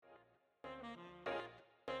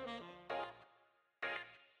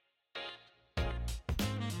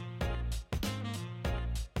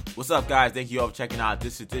What's up, guys? Thank you all for checking out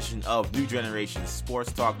this edition of New Generation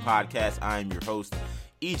Sports Talk Podcast. I am your host,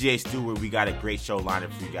 EJ Stewart. We got a great show lined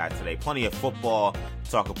up for you guys today. Plenty of football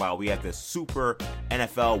to talk about. We have the Super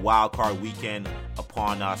NFL Wildcard Weekend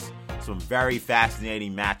upon us. Some very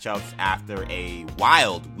fascinating matchups after a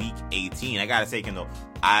wild Week 18. I gotta say, Kendall,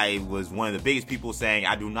 I was one of the biggest people saying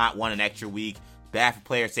I do not want an extra week. Bad for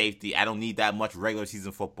player safety. I don't need that much regular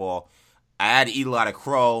season football. I had to eat a lot of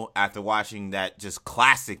crow after watching that just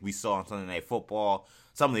classic we saw on Sunday Night Football.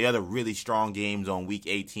 Some of the other really strong games on Week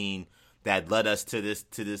 18 that led us to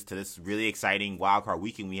this really exciting wildcard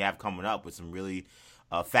weekend we have coming up with some really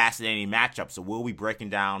fascinating matchups. So we'll be breaking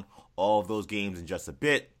down all of those games in just a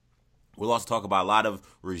bit. We'll also talk about a lot of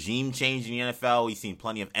regime change in the NFL. We've seen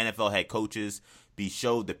plenty of NFL head coaches be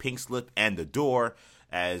showed the pink slip and the door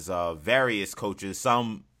as various coaches,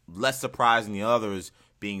 some less surprising than others,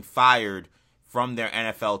 being fired from their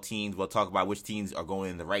NFL teams. We'll talk about which teams are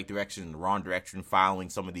going in the right direction and the wrong direction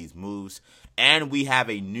following some of these moves. And we have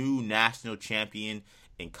a new national champion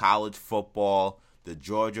in college football. The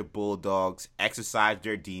Georgia Bulldogs exercised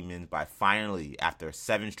their demons by finally, after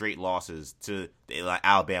 7 straight losses to the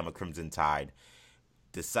Alabama Crimson Tide,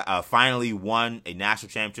 finally won a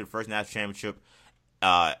national championship, first national championship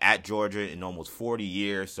at Georgia in almost 40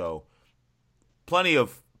 years. So plenty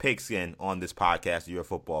of pigskin on this podcast if you're a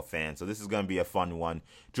football fan. So this is going to be a fun one.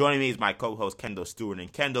 Joining me is my co-host Kendall Stewart.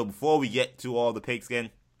 And Kendall, before we get to all the pigskin,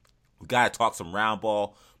 we got to talk some round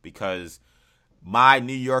ball because my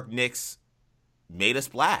New York Knicks made a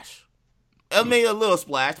splash. It made a little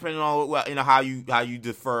splash, depending on how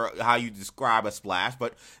you describe a splash.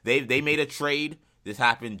 But they made a trade. This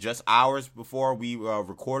happened just hours before we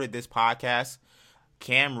recorded this podcast.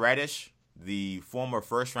 Cam Reddish, the former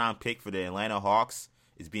first-round pick for the Atlanta Hawks,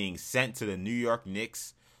 is being sent to the New York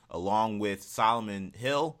Knicks along with Solomon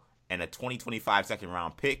Hill and a 2025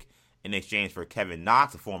 second-round pick in exchange for Kevin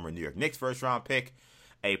Knox, a former New York Knicks first-round pick,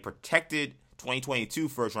 a protected 2022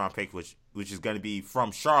 first-round pick, which is going to be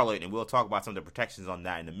from Charlotte, and we'll talk about some of the protections on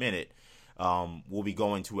that in a minute. Will be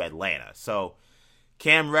going to Atlanta. So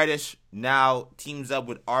Cam Reddish now teams up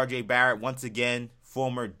with R.J. Barrett once again,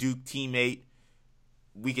 former Duke teammate.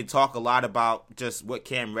 We can talk a lot about just what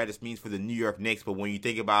Cam Reddish means for the New York Knicks, but when you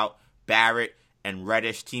think about Barrett and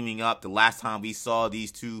Reddish teaming up, the last time we saw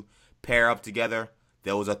these two pair up together,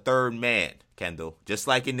 there was a third man, Kendall. Just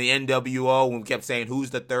like in the NWO when we kept saying, who's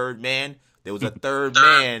the third man? There was a third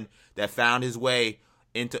man that found his way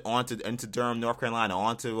into Durham, North Carolina,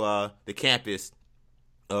 onto the campus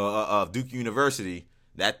of Duke University.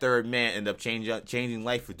 That third man ended up changing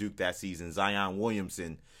life for Duke that season, Zion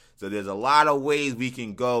Williamson. So there's a lot of ways we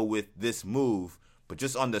can go with this move, but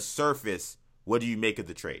just on the surface, what do you make of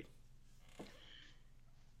the trade?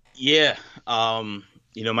 Yeah,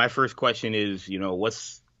 my first question is,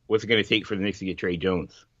 what's it going to take for the Knicks to get Trey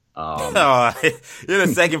Jones? You're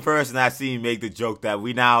the second person I've seen make the joke that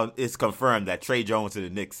it's confirmed that Trey Jones to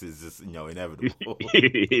the Knicks is just inevitable.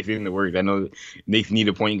 It's in the works. I know Knicks need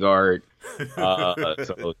a point guard,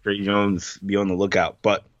 so Trey Jones, be on the lookout.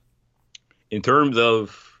 But in terms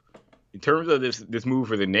of this move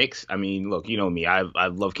for the Knicks, I mean, look, you know me,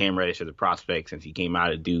 I've loved Cam Reddish as a prospect since he came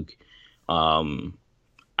out of Duke. I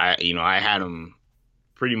had him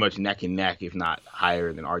pretty much neck and neck, if not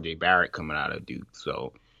higher than R.J. Barrett coming out of Duke.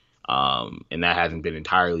 So, and that hasn't been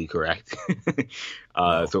entirely correct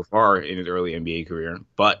so far in his early NBA career.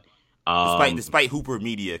 But despite Hooper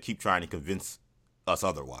Media keep trying to convince us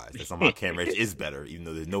otherwise, that somehow Cam Reddish is better, even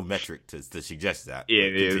though there's no metric to suggest that.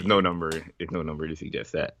 Yeah, there's no number. There's no number to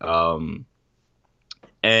suggest that.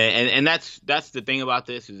 And that's the thing about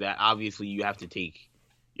this, is that obviously you have to take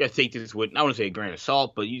this with, I want to say a grain of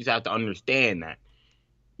salt, but you just have to understand that,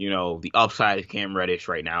 the upside of Cam Reddish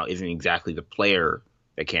right now isn't exactly the player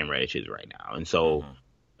that Cam Reddish is right now. And so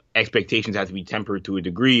expectations have to be tempered to a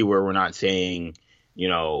degree where we're not saying,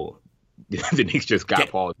 the Knicks just got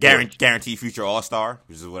Paul George. Guaranteed future All-Star,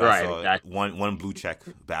 which is what right, I saw exactly. one blue check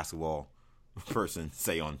basketball person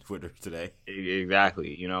say on Twitter today.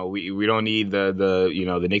 Exactly. We don't need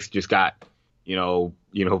the Knicks just got, Paul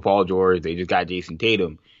George. They just got Jason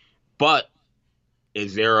Tatum. But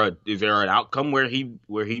is there an outcome where he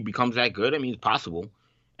becomes that good? I mean, it's possible.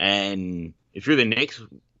 And if you're the Knicks,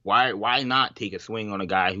 why not take a swing on a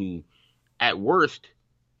guy who, at worst,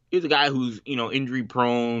 is a guy who's, injury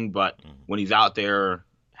prone, but when he's out there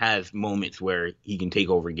has moments where he can take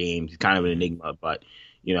over games. He's kind of an enigma, but,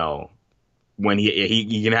 when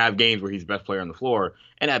he can have games where he's the best player on the floor.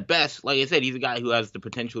 And at best, like I said, he's a guy who has the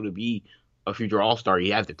potential to be a future All-Star. He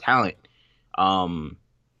has the talent.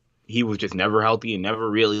 He was just never healthy and never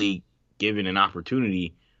really given an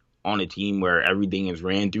opportunity. on a team where everything is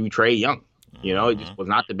ran through Trae Young. You know, it just was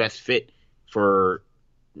not the best fit for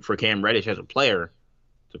Cam Reddish as a player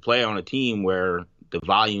to play on a team where the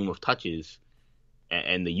volume of touches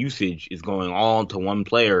and the usage is going all to one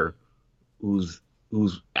player who's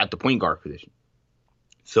at the point guard position.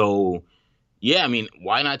 So, yeah, I mean,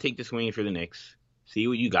 why not take the swing for the Knicks? See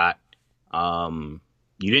what you got.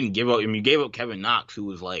 You didn't give up. I mean, you gave up Kevin Knox, who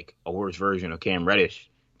was like a worse version of Cam Reddish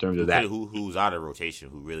in terms of that. Who's out of rotation?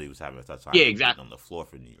 Who really was having a tough time? Yeah, exactly. On the floor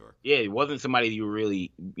for New York. Yeah, it wasn't somebody you were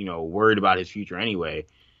really, worried about his future anyway.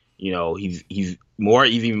 He's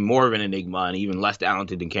even more of an enigma and even less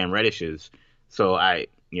talented than Cam Reddish is. So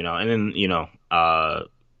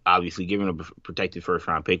obviously given a protected first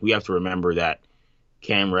round pick, we have to remember that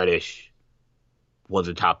Cam Reddish was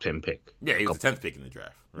a top 10 pick. Yeah, he was the 10th pick in the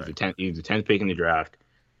draft. Right. He was the 10th pick in the draft.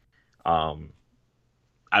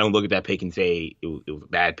 I don't look at that pick and say it was a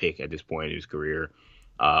bad pick at this point in his career.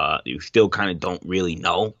 You still kind of don't really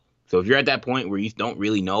know. So if you're at that point where you don't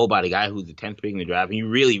really know about a guy who's the 10th pick in the draft, and you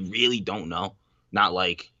really, really don't know, not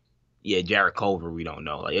like, Jarrett Culver, we don't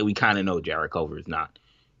know. Like, we kind of know Jarrett Culver is not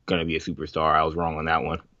going to be a superstar. I was wrong on that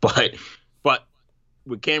one. But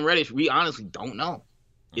with Cam Reddish, we honestly don't know.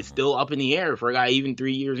 It's still up in the air for a guy even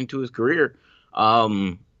 3 years into his career.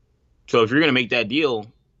 So if you're going to make that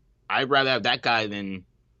deal, I'd rather have that guy than,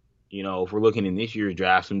 if we're looking in this year's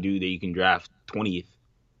draft, some dude that you can draft 20th,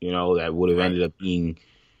 that would have ended up being.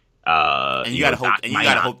 And you gotta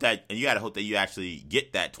hope that you actually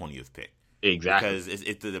get that 20th pick. Exactly. Because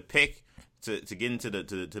it's the pick to get into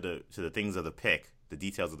the things of the pick, the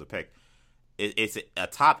details of the pick. It's a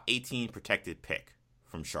top 18 protected pick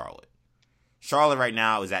from Charlotte. Charlotte right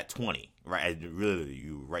now is at 20. Right, really,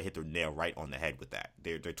 you hit the nail right on the head with that.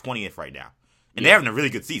 They're 20th right now, and they're having a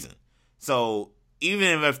really good season. So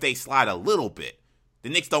even if they slide a little bit, the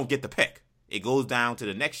Knicks don't get the pick. It goes down to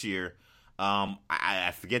the next year.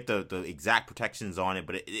 I forget the exact protections on it,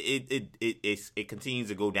 but it continues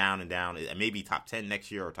to go down and down. It may be top 10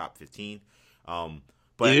 next year or top 15.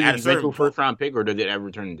 But at a certain first round pick, or did it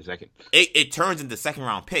ever turn into second? It turns into second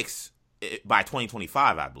round picks by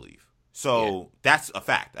 2025, I believe. So that's a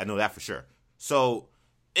fact. I know that for sure. So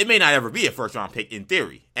it may not ever be a first round pick in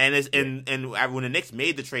theory. And when the Knicks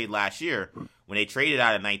made the trade last year, when they traded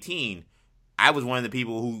out at 19, I was one of the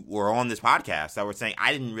people who were on this podcast that were saying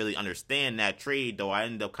I didn't really understand that trade, though I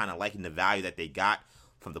ended up kind of liking the value that they got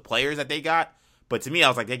from the players that they got. But to me, I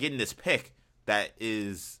was like, they're getting this pick that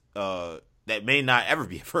is that may not ever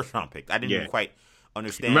be a first round pick. I didn't even quite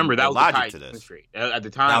understand. Remember, that the was logic to this. Trade. At the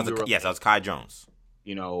time, that was Kai Jones.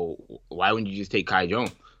 Why wouldn't you just take Kai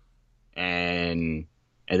Jones? And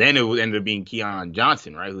then it ended up being Keon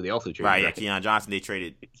Johnson, right? Who they also traded. Right, yeah, Keon Johnson, they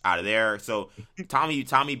traded out of there. So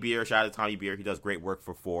Tommy Beer, shout out to Tommy Beer. He does great work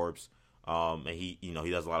for Forbes. And he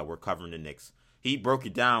does a lot of work covering the Knicks. He broke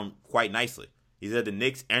it down quite nicely. He said the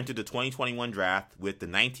Knicks entered the 2021 draft with the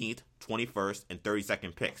 19th, 21st, and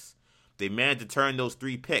 32nd picks. They managed to turn those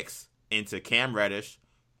 3 picks into Cam Reddish,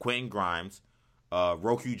 Quentin Grimes,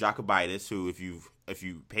 Roku Jokubaitis, who if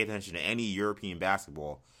you pay attention to any European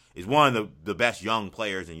basketball, is one of the best young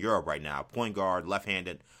players in Europe right now. Point guard,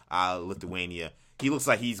 left-handed, Lithuania. He looks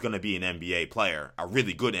like he's going to be an NBA player, a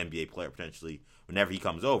really good NBA player potentially, whenever he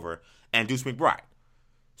comes over. And Deuce McBride.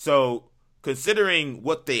 So, considering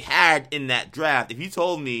what they had in that draft, if you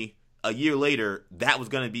told me a year later that was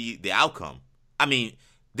going to be the outcome, I mean,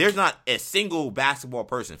 there's not a single basketball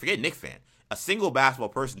person, forget Knicks fan, a single basketball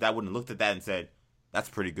person that wouldn't have looked at that and said, that's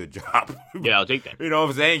a pretty good job. Yeah, I'll take that. You know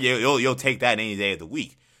what I'm saying? You'll take that any day of the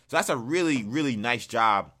week. So that's a really, really nice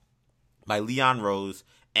job by Leon Rose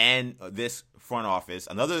and this front office.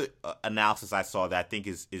 Another analysis I saw that I think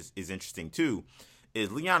is interesting too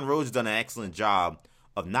is Leon Rose has done an excellent job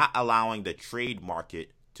of not allowing the trade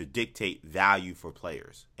market to dictate value for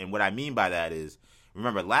players. And what I mean by that is,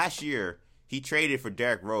 remember last year he traded for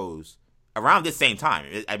Derrick Rose around this same time.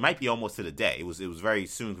 It might be almost to the day. It was very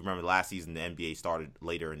soon. Remember last season the NBA started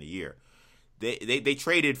later in the year. They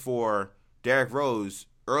traded for Derrick Rose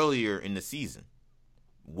earlier in the season,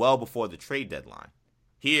 well before the trade deadline.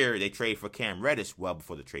 Here they trade for Cam Reddish well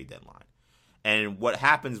before the trade deadline. And what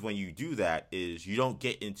happens when you do that is you don't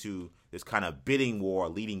get into this kind of bidding war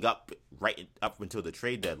leading up until the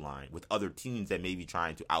trade deadline with other teams that may be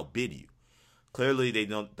trying to outbid you. Clearly,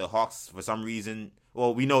 the Hawks, for some reason,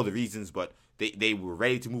 well, we know the reasons, but they were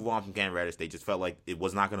ready to move on from Cam Reddish. They just felt like it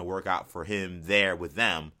was not going to work out for him there with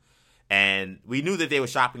them. And we knew that they were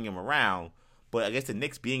shopping him around, but I guess the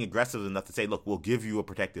Knicks being aggressive enough to say, look, we'll give you a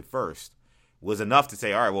protected first was enough to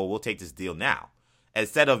say, all right, well, we'll take this deal now.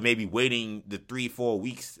 Instead of maybe waiting the 3-4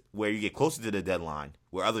 weeks where you get closer to the deadline,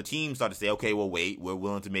 where other teams start to say, okay, well, wait, we're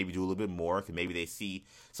willing to maybe do a little bit more, because maybe they see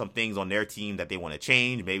some things on their team that they want to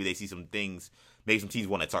change. Maybe they see some things, maybe some teams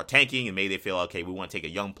want to start tanking, and maybe they feel, okay, we want to take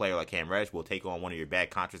a young player like Cam Reddish. We'll take on one of your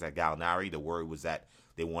bad contracts like Gallinari. The word was that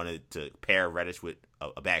they wanted to pair Reddish with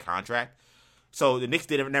a bad contract. So the Knicks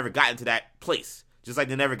never got into that place, just like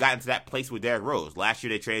they never got into that place with Derrick Rose. Last year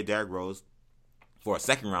they traded Derrick Rose for a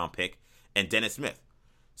second-round pick and Dennis Smith.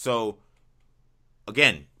 So,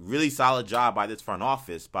 again, really solid job by this front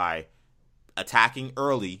office by attacking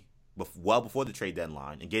early, well before the trade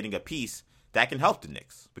deadline, and getting a piece that can help the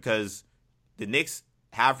Knicks, because the Knicks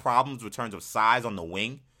have problems in terms of size on the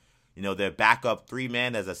wing. You know, their backup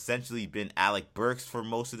three-man has essentially been Alec Burks for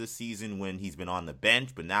most of the season when he's been on the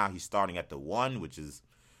bench, but now he's starting at the one, which is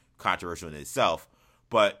controversial in itself.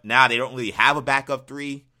 But now they don't really have a backup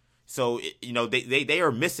three, so they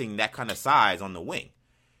are missing that kind of size on the wing.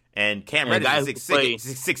 And Cam Reddish is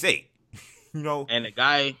 6'8". You know, and a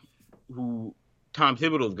guy who Tom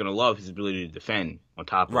Thibodeau is going to love his ability to defend on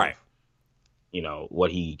top of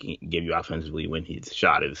what he can give you offensively when his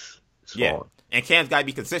shot is falling. And Cam's got to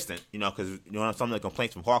be consistent, because some of the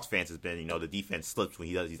complaints from Hawks fans has been, the defense slips when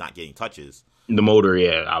he's not getting touches. The motor,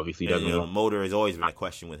 obviously doesn't. Motor has always been a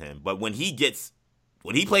question with him. But when he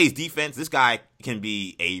plays defense, this guy can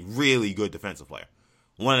be a really good defensive player.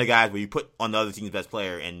 One of the guys where you put on the other team's best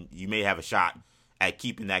player, and you may have a shot at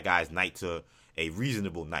keeping that guy's night to a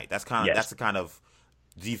reasonable night. That's the kind of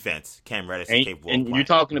defense Cam Reddish is capable of playing. And you're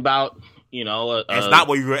talking about, and it's not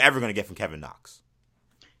what you're ever going to get from Kevin Knox.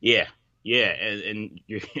 Yeah, and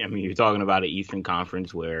you're talking about an Eastern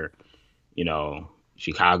Conference where,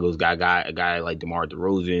 Chicago's got a guy like DeMar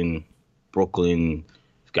DeRozan, Brooklyn's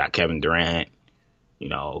got Kevin Durant,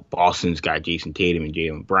 Boston's got Jason Tatum and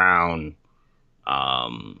Jaylen Brown.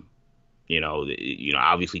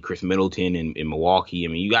 Obviously Chris Middleton in Milwaukee. I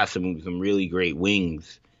mean, you got some really great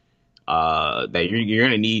wings that you're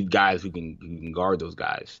going to need guys who can guard those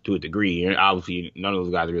guys to a degree. And obviously, none of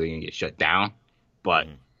those guys are really going to get shut down. But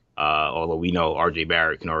although we know R.J.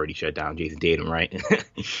 Barrett can already shut down Jason Tatum, right?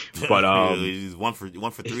 But he's 1 for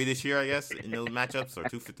 3 this year, I guess, in those matchups, or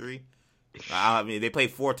 2 for 3. I mean, they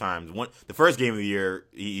played 4 times. The first game of the year,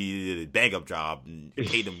 he did a bang-up job, and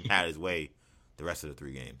Tatum had his way the rest of the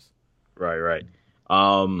 3 games. Right.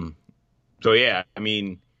 So yeah, I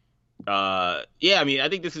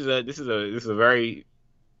think this is a very,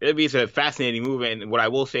 it's a fascinating move, and what I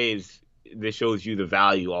will say is this shows you the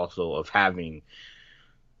value also of having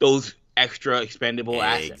those extra expendable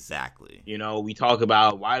assets. Exactly. We talk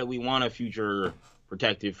about, why do we want a future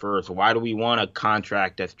protected first? Why do we want a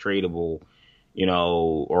contract that's tradable,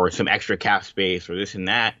 or some extra cap space or this and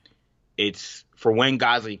that? It's for when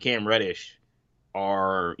guys like Cam Reddish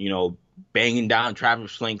are, banging down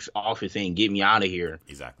Travis Schlenk's office saying, get me out of here.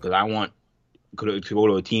 Exactly. Because I want to go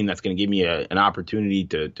to a team that's going to give me an opportunity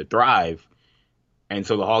to thrive. And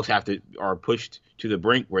so the Hawks are pushed to the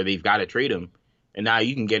brink where they've got to trade him. And now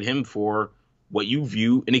you can get him for what you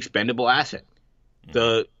view an expendable asset.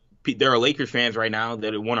 Mm-hmm. There are Lakers fans right now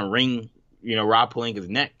that want to wring, Rob Pelinka's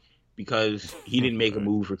neck because he didn't make a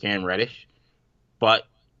move for Cam Reddish. But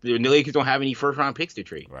the Lakers don't have any first-round picks to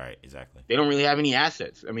trade. Right, exactly. They don't really have any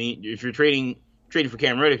assets. I mean, if you're trading for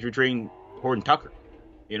Cam Reddish, you're trading Horton Tucker.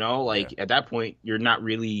 At that point,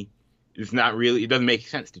 it doesn't make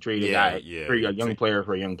sense to trade for a young player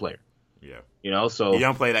for a young player. Yeah. So a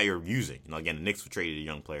young player that you're using. Again, the Knicks traded a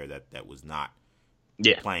young player that was not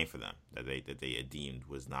playing for them, that they had deemed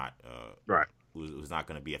was not was not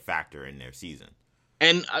going to be a factor in their season.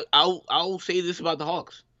 And I'll say this about the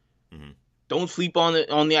Hawks. Mm-hmm. Don't sleep on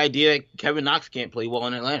the idea that Kevin Knox can't play well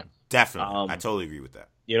in Atlanta. Definitely. I totally agree with that.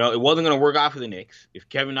 It wasn't going to work out for the Knicks. If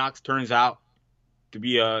Kevin Knox turns out to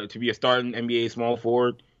be a starting NBA small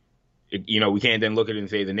forward, we can't then look at it and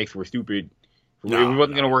say the Knicks were stupid. It wasn't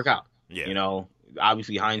going to work out. Yeah.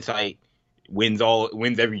 Obviously hindsight wins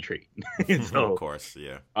every trade. So, of course,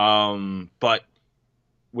 yeah. But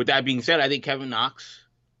with that being said, I think Kevin Knox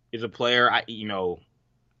is a player. I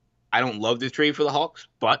don't love this trade for the Hawks,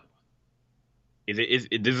 but this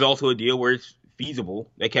is also a deal where it's feasible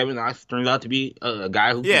that Kevin Knox turns out to be a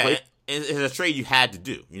guy who can play. It's a trade you had to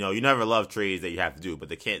do. You never love trades that you have to do, but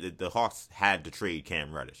the Hawks had to trade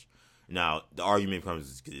Cam Reddish. Now, the argument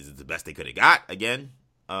becomes, is it the best they could have got? Again,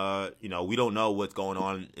 we don't know what's going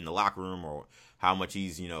on in the locker room or how much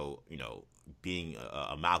he's, being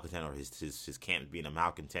a malcontent, or his camp being a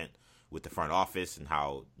malcontent with the front office, and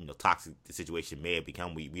how, toxic the situation may have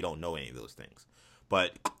become. We don't know any of those things.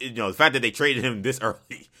 But, the fact that they traded him this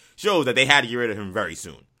early shows that they had to get rid of him very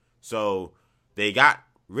soon. So they got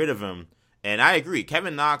rid of him. And I agree.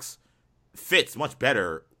 Kevin Knox fits much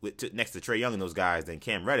better next to Trae Young and those guys than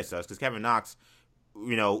Cam Reddish does, because Kevin Knox,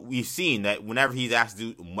 we've seen that whenever he's asked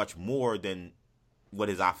to do much more than what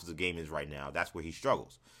his offensive game is right now, that's where he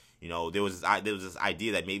struggles. There was this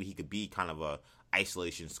idea that maybe he could be kind of a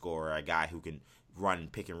isolation scorer, a guy who can run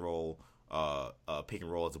pick and roll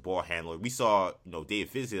as a ball handler. We saw Dave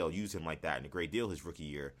Fizdale use him like that in a great deal his rookie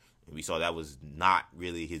year, and we saw that was not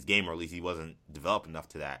really his game, or at least he wasn't developed enough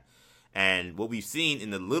to that. And what we've seen in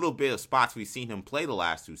the little bit of spots we've seen him play the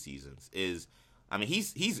last 2 seasons is,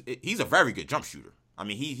 he's a very good jump shooter.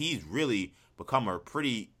 He's really become a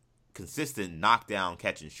pretty consistent knockdown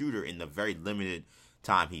catch and shooter in the very limited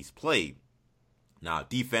time he's played. Now,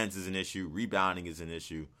 defense is an issue, rebounding is an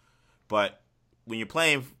issue, but when you're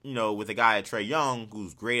playing, with a guy like Trae Young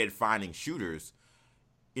who's great at finding shooters,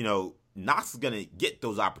 Knox is gonna get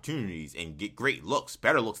those opportunities and get great looks,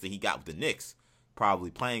 better looks than he got with the Knicks, probably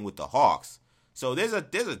playing with the Hawks. So there's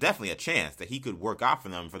definitely a chance that he could work out for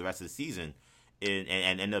them for the rest of the season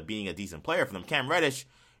and end up being a decent player for them. Cam Reddish,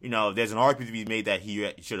 there's an argument to be made that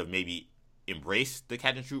he should have maybe embraced the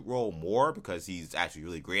catch and shoot role more, because he's actually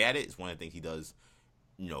really great at it. It's one of the things he does,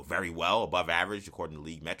 very well, above average according to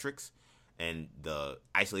league metrics. And the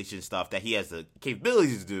isolation stuff that he has the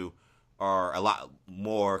capabilities to do are a lot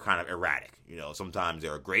more kind of erratic. Sometimes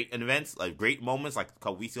there are great events, like great moments, like a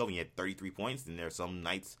couple weeks ago when he had 33 points. And there are some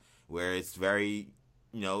nights where it's very,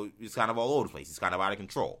 it's kind of all over the place. It's kind of out of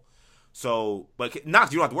control. So, but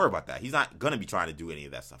Knox, you don't have to worry about that. He's not going to be trying to do any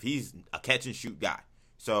of that stuff. He's a catch and shoot guy.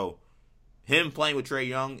 So, him playing with Trae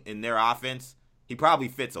Young in their offense, he probably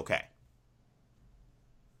fits okay.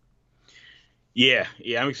 Yeah,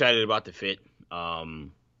 I'm excited about the fit.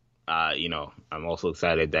 I'm also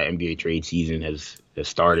excited that NBA trade season has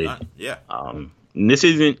started. Yeah. And this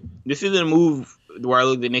isn't a move where I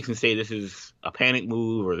look at the Knicks and say this is a panic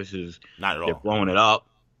move or this is not at all. They're blowing it up.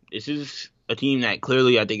 This is a team that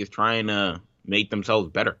clearly I think is trying to make themselves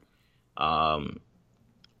better.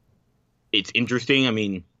 It's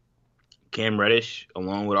interesting. Cam Reddish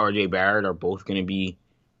along with RJ Barrett are both going to be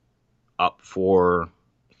up for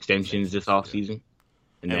extensions this offseason.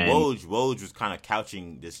 And Woj was kind of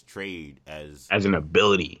couching this trade as an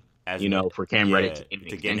ability, for Cam Reddish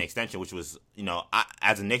to get an extension, which was,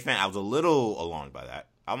 as a Knicks fan, I was a little alarmed by that.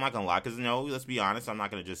 I'm not going to lie, because, let's be honest, I'm not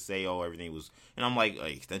going to just say, everything was, and I'm like,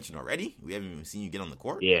 extension already? We haven't even seen you get on the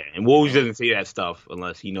court? Yeah, and Woj doesn't say that stuff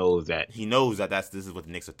unless he knows that. He knows that this is what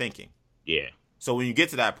the Knicks are thinking. Yeah. So when you get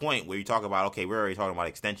to that point where you talk about, okay, we're already talking about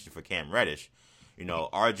extension for Cam Reddish,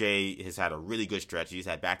 RJ has had a really good stretch. He's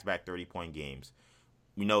had back-to-back 30-point games.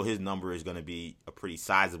 We know his number is going to be a pretty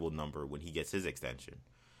sizable number when he gets his extension.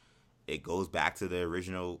 It goes back to the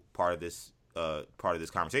original part of this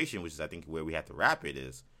conversation, which is I think where we have to wrap it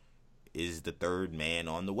is the third man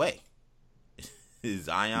on the way. Is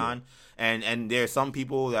Zion. Yeah. And there are some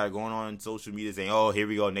people that are going on social media saying, oh, here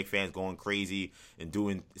we go, Knicks fans going crazy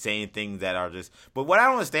and saying things that are just. But what I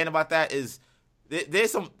don't understand about that is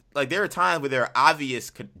there's some, there are times where there are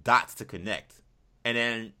obvious dots to connect. And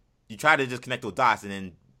then you try to just connect those dots, and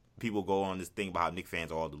then people go on this thing about how Knicks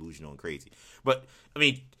fans are all delusional and crazy. But,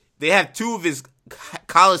 they have 2 of his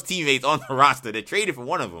college teammates on the roster. They traded for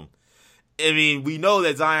one of them. We know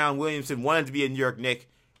that Zion Williamson wanted to be a New York Knick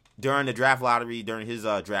during the draft lottery, during his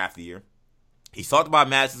draft year. He talked about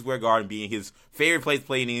Madison Square Garden being his favorite place to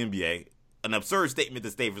play in the NBA. An absurd statement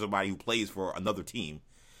to say for somebody who plays for another team.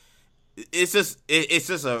 It's just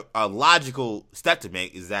a logical step to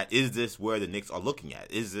make, is this where the Knicks are looking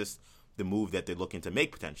at? Is this the move that they're looking to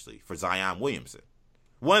make potentially for Zion Williamson?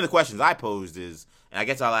 One of the questions I posed is, and I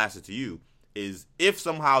guess I'll ask it to you, is if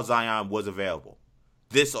somehow Zion was available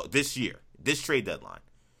this year, this trade deadline,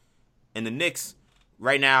 and the Knicks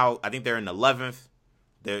right now, I think they're in 11th.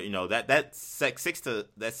 They're that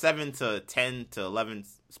 7 to 10 to 11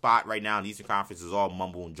 spot right now in the Eastern Conference is all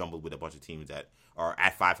mumble and jumbled with a bunch of teams that are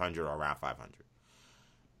at 500 or around 500.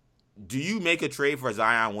 Do you make a trade for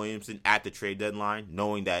Zion Williamson at the trade deadline,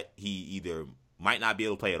 knowing that he either might not be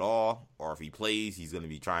able to play at all, or if he plays, he's going to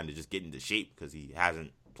be trying to just get into shape because he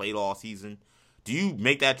hasn't played all season? Do you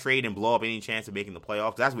make that trade and blow up any chance of making the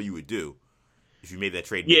playoffs? That's what you would do if you made that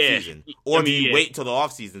trade mid-season. Or do you wait until the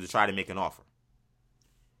offseason to try to make an offer?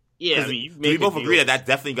 Yeah, do we both agree that that's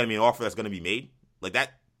definitely going to be an offer that's going to be made?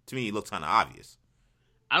 That, to me, looks kind of obvious.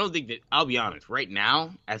 I don't think that, I'll be honest, right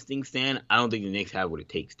now, as things stand, I don't think the Knicks have what it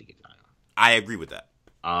takes to get Zion. I agree with that.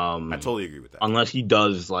 I totally agree with that. Unless he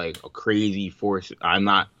does a crazy force. I'm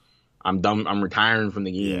done. I'm retiring from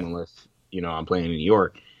the game unless, I'm playing in New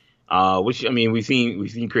York. Which, we've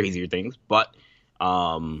seen crazier things, but,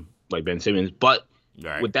 like Ben Simmons. But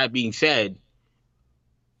with that being said,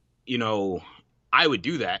 I would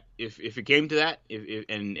do that if it came to that. If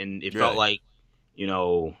and it felt Really?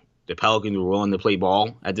 like, the Pelicans were willing to play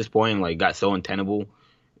ball at this point, and like got so untenable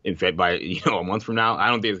in fact by a month from now. I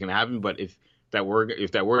don't think it's gonna happen, but if that were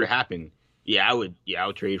to happen, I would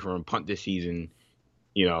trade for him, punt this season.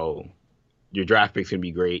 Your draft pick's gonna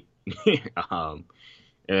be great.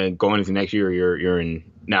 And going into next year, you're in.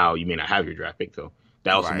 Now you may not have your draft pick, so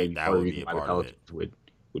that also may be part of the reason why the Pelicans would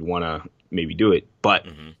want to maybe do it. But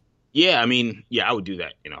I would do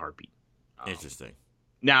that in a heartbeat. Interesting.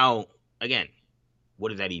 Now, again, what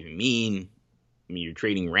does that even mean? I mean, you're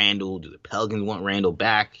trading Randall. Do the Pelicans want Randall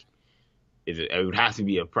back? It would have to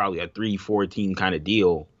be probably a 3-4 team kind of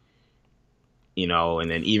deal, and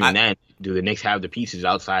then then, do the Knicks have the pieces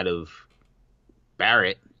outside of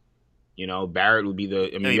Barrett? Barrett would be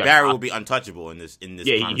Barrett would be untouchable in this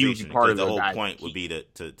conversation. He would be part of the whole point would be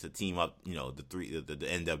to team up, the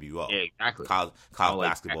NWO. Yeah, exactly. College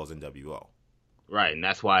basketball's NWO. Right, and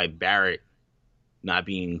that's why Barrett not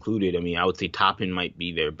being included. I mean, I would say Toppin might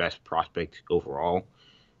be their best prospect overall.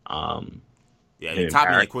 Toppin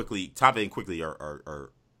and Quickly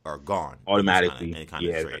are gone automatically. In kind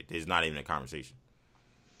of trade. There's not even a conversation.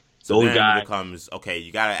 So those then guys, it becomes, okay,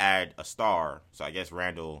 you got to add a star. So I guess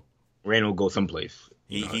Randall goes someplace.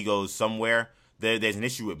 He goes somewhere. There's an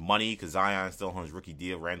issue with money because Zion's still on his rookie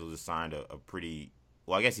deal. Randall just signed a pretty –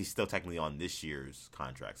 well, I guess he's still technically on this year's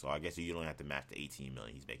contract. So I guess you don't have to match the $18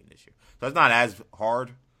 million he's making this year. So it's not as hard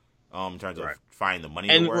in terms of finding the money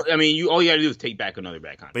to work. I mean, all you got to do is take back another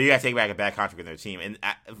bad contract. But you got to take back a bad contract in their team. And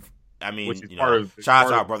I mean, shout out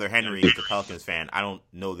to our brother Henry, the Pelicans fan. I don't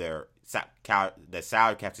know their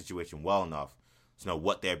salary cap situation well enough to know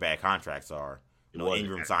what their bad contracts are.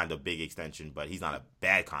 Ingram signed a big extension, but he's not a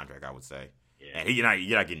bad contract, I would say. Yeah. And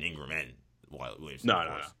you're not getting Ingram and Williamson.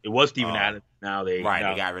 No. It was Steven Adams. Now they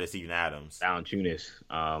got rid of Steven Adams. Valanciunas,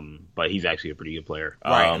 but he's actually a pretty good player.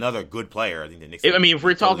 Right, another good player. I think the Knicks. If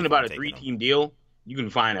we're talking about a 3-team deal, you can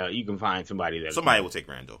find somebody that somebody will take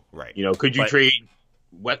Randall. Right. Could you trade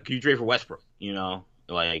for Westbrook? Now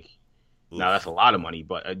that's a lot of money,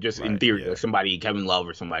 but just in theory, somebody, Kevin Love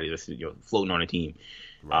or somebody that's floating on a team.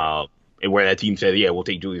 Right. And where that team said, we'll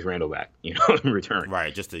take Julius Randle back, in return.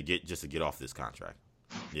 Right, just to get off this contract.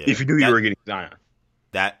 Yeah. If you knew you were getting Zion.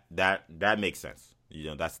 That makes sense.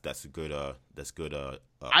 That's a good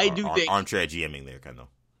I do think armchair GMing there, kind of.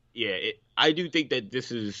 Yeah, I do think that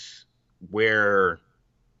this is where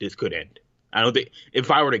this could end. I don't think,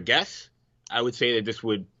 if I were to guess, I would say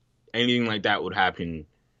that anything like that would happen.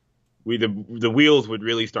 The wheels would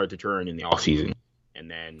really start to turn in the offseason,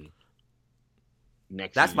 and then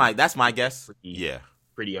that's my guess.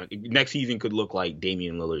 Next season could look like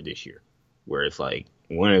Damian Lillard this year, where it's like,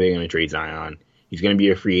 when are they going to trade Zion? He's going to be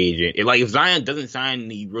a free agent. If Zion doesn't sign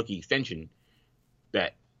the rookie extension,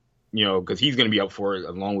 that because he's going to be up for it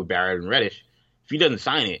along with Barrett and Reddish. If he doesn't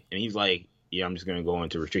sign it and he's like, I'm just going to go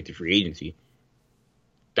into restricted free agency,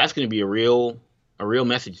 that's going to be a real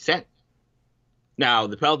message sent. Now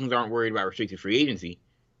the Pelicans aren't worried about restricted free agency.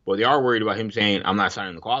 But they are worried about him saying, "I'm not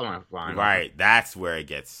signing the qualifying." Right, that's where it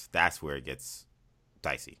gets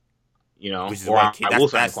dicey. Which is why I will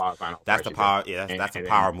sign the qualifying. That's the power. Yeah, that's a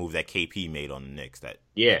power move that KP made on the Knicks. That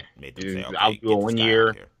made them say, "Okay, I'll go 1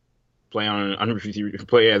 year, play as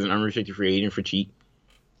an unrestricted free agent for cheap,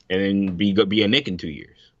 and then be a Knick in 2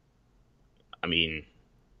 years." I mean,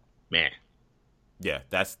 man. Yeah,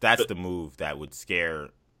 that's the move that would scare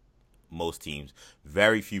most teams.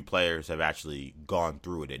 Very few players have actually gone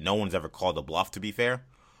through it. No one's ever called a bluff, to be fair.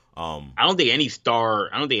 I don't think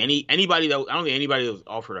anybody that was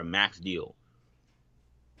offered a max deal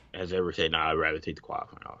has ever said, "I'd rather take the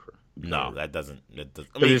qualifying offer." No, that doesn't. I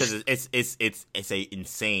mean, because it's a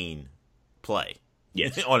insane play.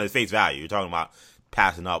 Yes, on its face value, you're talking about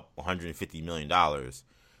passing up $150 million to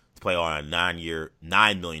play on a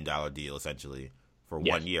 $9 million deal, essentially. For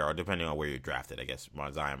 1 year, or depending on where you're drafted, I guess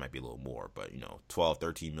Zion might be a little more, but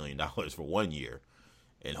 $12-13 million for 1 year,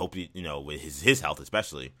 and hopefully, with his health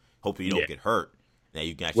especially, hopefully you don't get hurt. Now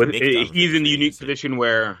you can actually he's in the unique position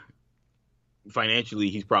where financially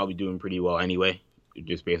he's probably doing pretty well anyway,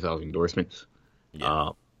 just based off endorsements.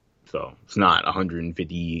 Yeah. So it's not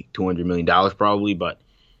 $150-200 million probably, but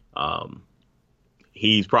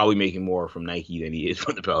he's probably making more from Nike than he is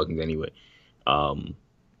from the Pelicans anyway.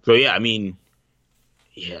 So yeah, I mean.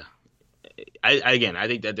 Yeah, I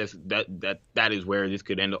think that is where this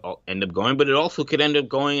could end up going, but it also could end up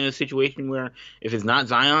going in a situation where if it's not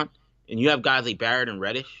Zion and you have guys like Barrett and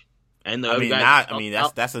Reddish and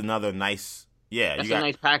that's another nice a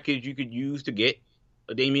nice package you could use to get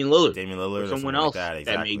a Damian Lillard or someone else like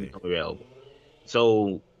that may become available.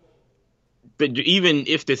 So even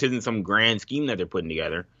if this isn't some grand scheme that they're putting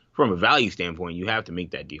together, from a value standpoint, you have to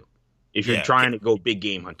make that deal if you're Yeah, trying to go big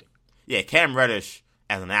game hunting. yeah. Cam Reddish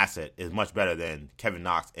as an asset is much better than Kevin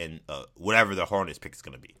Knox and whatever the Hornets pick is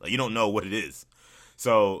going to be. Like, you don't know what it is.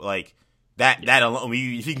 So like that alone,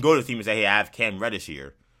 if you can go to the team and say, hey, I have Cam Reddish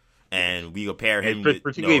here, and we pair him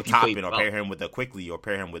with Toppin, or pair him with a Quickly, or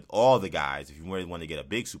pair him with all the guys. If you really want to get a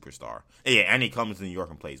big superstar, and he comes to New York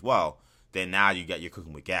and plays well, then now you're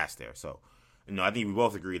cooking with gas there. So, I think we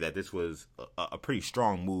both agree that this was a pretty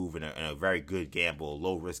strong move and a very good gamble,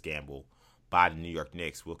 low risk gamble by the New York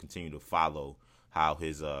Knicks. We'll continue to follow how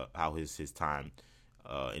his time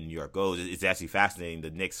in New York goes. It's actually fascinating. The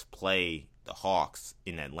Knicks play the Hawks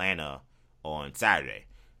in Atlanta on Saturday.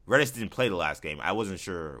 Reddish didn't play the last game. I wasn't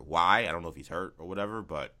sure why. I don't know if he's hurt or whatever,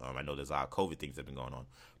 but I know there's a lot of COVID things that have been going on.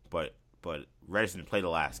 But Reddish didn't play the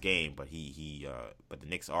last game, but but the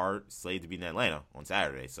Knicks are slated to be in Atlanta on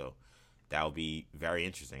Saturday, so that will be very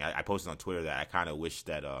interesting. I posted on Twitter that I kind of wish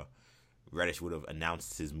that Reddish would have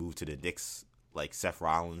announced his move to the Knicks like Seth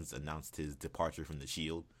Rollins announced his departure from the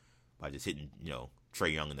Shield by just hitting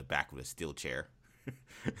Trae Young in the back with a steel chair.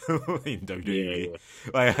 In WWE. Yeah.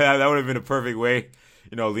 Like that would have been a perfect way.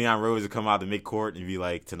 Leon Rose would come out to midcourt and be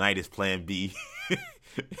like, "Tonight is Plan B,"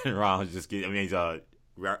 and Rollins just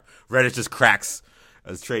Reddish just cracks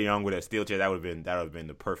as Trae Young with a steel chair. That would have been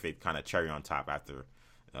the perfect kind of cherry on top after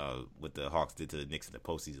what the Hawks did to the Knicks in the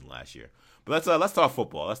postseason last year. But let's talk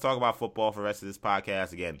football. Let's talk about football for the rest of this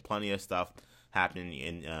podcast. Again, plenty of stuff happening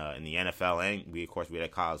in the NFL, and we had a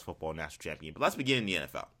college football national champion. But let's begin in the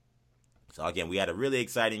NFL. So again, we had a really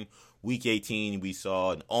exciting Week 18. We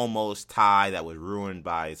saw an almost tie that was ruined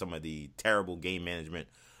by some of the terrible game management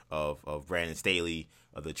of Brandon Staley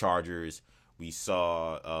of the Chargers. We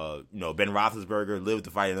saw Ben Roethlisberger live to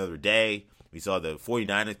fight another day. We saw the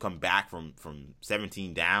 49ers come back from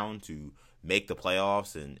 17 down to make the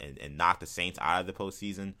playoffs and knock the Saints out of the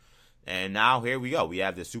postseason. And now here we go. We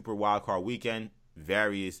have the Super Wildcard Weekend.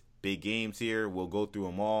 Various big games here. We'll go through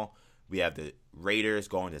them all. We have the Raiders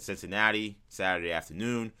going to Cincinnati Saturday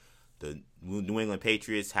afternoon. The New England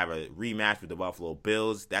Patriots have a rematch with the Buffalo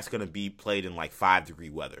Bills. That's going to be played in like 5-degree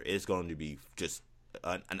weather. It's going to be just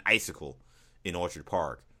an icicle in Orchard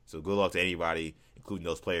Park. So good luck to anybody, including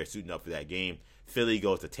those players suiting up for that game. Philly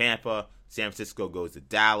goes to Tampa. San Francisco goes to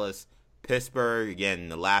Dallas. Pittsburgh, again,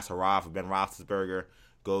 the last hurrah for Ben Roethlisberger,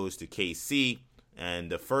 goes to KC.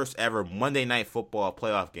 And the first ever Monday Night Football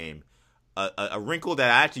playoff game. A wrinkle that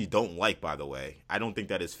I actually don't like, by the way. I don't think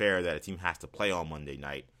that it's fair that a team has to play on Monday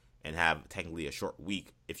night and have technically a short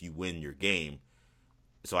week if you win your game.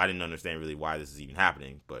 So I didn't understand really why this is even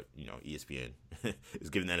happening. But, ESPN is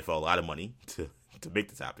giving the NFL a lot of money to make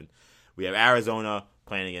this happen. We have Arizona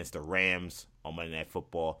playing against the Rams on Monday Night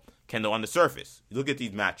Football. Kendall, on the surface, you look at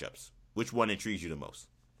these matchups. Which one intrigues you the most?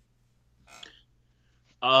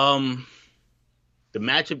 The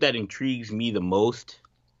matchup that intrigues me the most,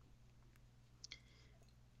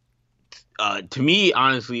 to me,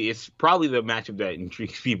 honestly, it's probably the matchup that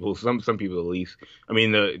intrigues people. Some people at least. I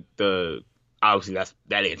mean, the obviously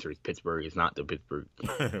that answer is Pittsburgh. It's not the Pittsburgh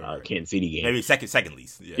Kansas City game. Maybe second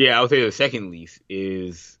least. Yeah, I would say the second least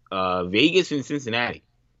is Vegas and Cincinnati.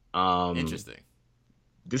 Interesting.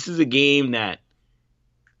 This is a game that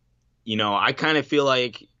I kind of feel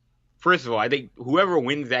like. First of all, I think whoever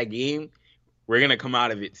wins that game, we're gonna come out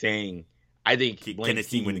of it saying, I think can this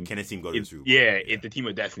team go to the Super Bowl? Yeah, it's the team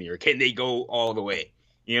of destiny, or can they go all the way?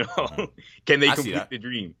 Mm-hmm. Can they complete the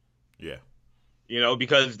dream? Yeah.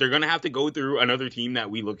 Because they're gonna have to go through another team that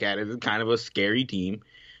we look at as kind of a scary team.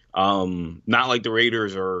 Not like the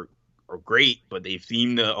Raiders are great, but they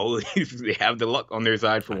seem to always they have the luck on their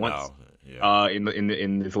side for once. Yeah.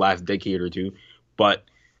 In this last decade or two, but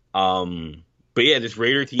yeah, this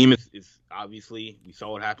Raider team is obviously, we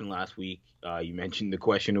saw what happened last week. You mentioned the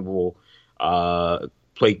questionable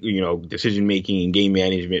decision making and game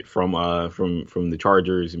management from the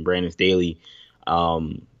Chargers and Brandon Staley,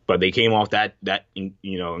 but they came off that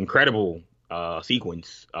incredible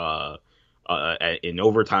sequence in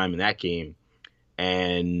overtime in that game,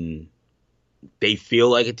 and they feel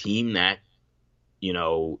like a team that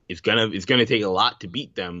it's gonna take a lot to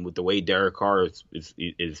beat them with the way Derek Carr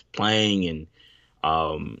is playing, and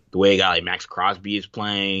the way a guy like Max Crosby is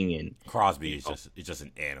playing, and Crosby is just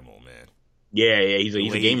an animal, man. Yeah, he's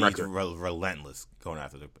a game wrecker. He's relentless going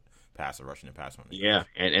after the passer, rushing the passer. Yeah,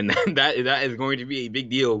 and that is going to be a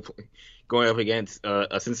big deal going up against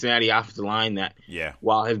a Cincinnati offensive line that,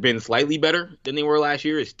 while has been slightly better than they were last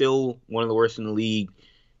year, is still one of the worst in the league.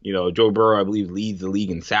 Joe Burrow, I believe, leads the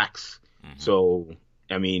league in sacks. Mm-hmm. So,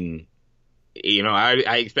 I mean,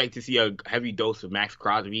 I expect to see a heavy dose of Max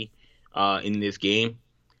Crosby in this game.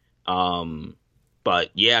 But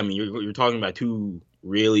yeah, I mean, you're talking about two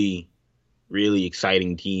really, really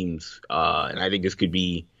exciting teams, and I think this could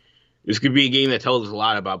be a game that tells us a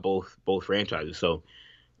lot about both franchises. So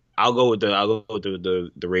I'll go with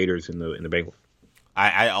the Raiders and the Bengals.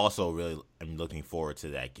 I also really am looking forward to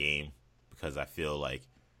that game because I feel like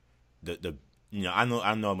the I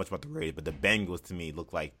don't know much about the Raiders, but the Bengals to me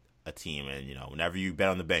look like a team, and whenever you bet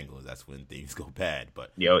on the Bengals, that's when things go bad.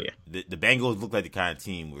 But Yeah, oh, yeah. the Bengals look like the kind of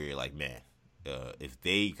team where you're like, man, if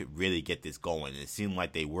they could really get this going, and it seemed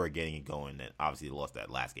like they were getting it going, and obviously they lost that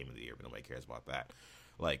last game of the year, but nobody cares about that.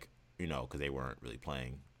 Like, because they weren't really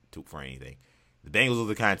playing for anything. The Bengals are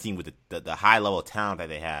the kind of team with the high level of talent that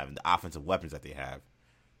they have and the offensive weapons that they have,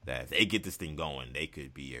 that if they get this thing going, they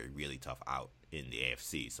could be a really tough out in the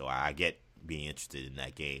AFC. So I get being interested in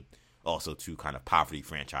that game. Also, two kind of poverty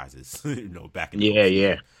franchises, back in the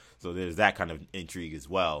Yeah. So there's that kind of intrigue as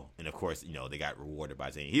well. And of course, they got rewarded by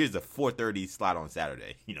saying, here's the 4:30 slot on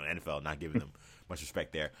Saturday. NFL not giving them much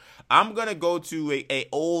respect there. I'm gonna go to a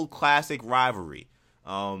old classic rivalry.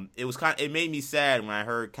 It made me sad when I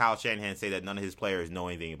heard Kyle Shanahan say that none of his players know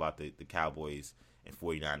anything about the Cowboys and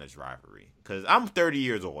 49ers rivalry. Because I'm 30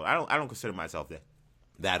 years old. I don't consider myself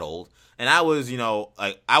that old. And I was,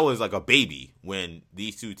 I was like a baby when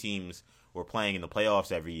these two teams were playing in the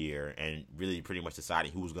playoffs every year and really pretty much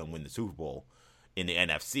deciding who was going to win the Super Bowl in the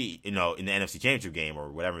NFC, in the NFC Championship game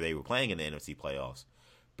or whatever they were playing in the NFC playoffs.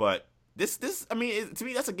 But to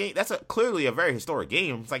me, that's a game. That's clearly a very historic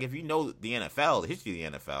game. It's like if you know the NFL, the history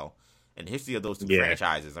of the NFL, and the history of those two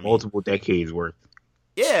franchises. Multiple decades worth.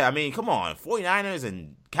 Yeah, come on. 49ers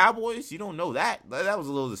and Cowboys, you don't know that? That was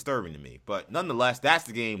a little disturbing to me. But nonetheless, that's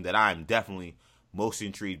the game that I'm definitely most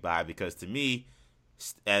intrigued by because to me,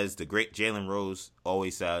 as the great Jalen Rose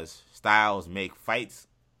always says, styles make fights.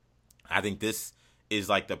 I think this is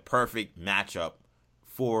like the perfect matchup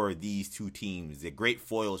for these two teams. They're great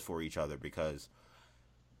foils for each other because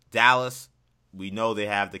Dallas, we know they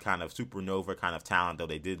have the kind of supernova kind of talent, though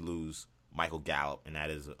they did lose Michael Gallup, and that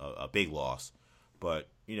is a big loss. But,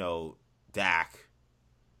 Dak,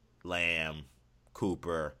 Lamb,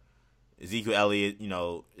 Cooper, Ezekiel Elliott,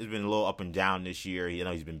 has been a little up and down this year.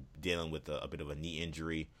 He's been dealing with a bit of a knee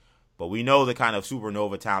injury. But we know the kind of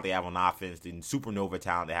supernova talent they have on offense, the supernova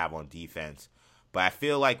talent they have on defense. But I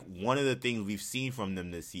feel like one of the things we've seen from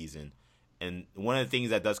them this season, and one of the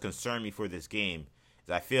things that does concern me for this game,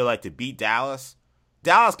 is I feel like to beat Dallas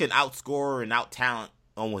can outscore and out-talent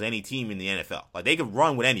almost any team in the NFL. Like, they could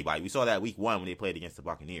run with anybody. We saw that week 1 when they played against the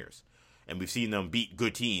Buccaneers. And we've seen them beat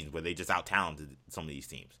good teams where they just out-talented some of these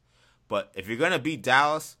teams. But if you're going to beat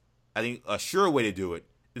Dallas, I think a sure way to do it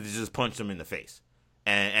is to just punch them in the face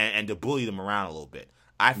and to bully them around a little bit.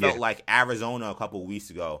 I felt like Arizona a couple of weeks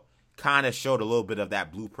ago kind of showed a little bit of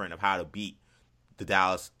that blueprint of how to beat the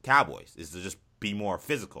Dallas Cowboys, is to just be more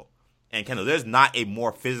physical. And Kendall, there's not a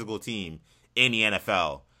more physical team in the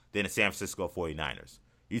NFL than the San Francisco 49ers.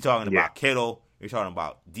 You're talking about Kittle, you're talking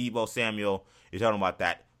about Deebo Samuel, you're talking about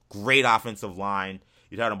that great offensive line,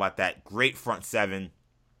 you're talking about that great front seven.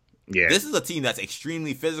 Yeah. This is a team that's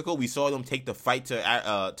extremely physical. We saw them take the fight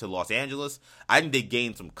to Los Angeles. I think they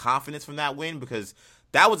gained some confidence from that win because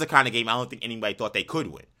that was the kind of game I don't think anybody thought they could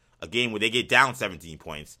win. A game where they get down 17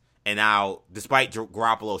 points, and now, despite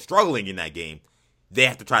Garoppolo struggling in that game, they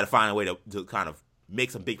have to try to find a way to kind of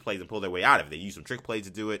make some big plays and pull their way out of it. They used some trick plays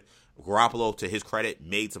to do it. Garoppolo, to his credit,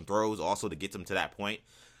 made some throws also to get them to that point.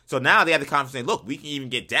 So now they have the confidence saying, look, we can even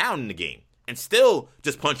get down in the game and still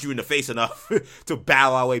just punch you in the face enough to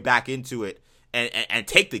battle our way back into it and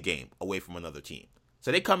take the game away from another team.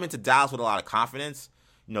 So they come into Dallas with a lot of confidence.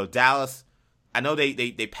 Dallas, I know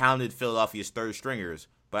they pounded Philadelphia's third stringers,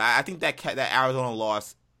 but I think that Arizona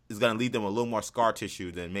loss is going to leave them a little more scar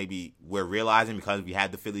tissue than maybe we're realizing because we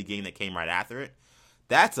had the Philly game that came right after it.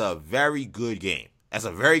 That's a very good game. That's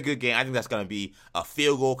a very good game. I think that's going to be a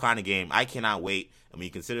field goal kind of game. I cannot wait.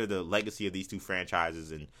 Consider the legacy of these two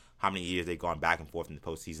franchises and how many years they've gone back and forth in the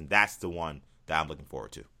postseason. That's the one that I'm looking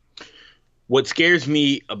forward to. What scares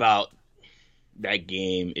me about that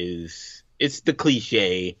game is it's the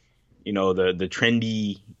cliche, the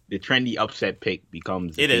trendy upset pick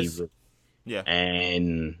becomes the favorite. Is. Yeah.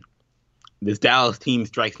 And this Dallas team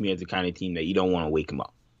strikes me as the kind of team that you don't want to wake them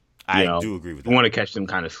up. I do agree with that. You want to catch them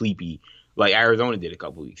kind of sleepy, like Arizona did a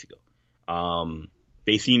couple weeks ago.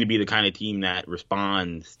 They seem to be the kind of team that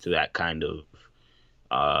responds to that kind of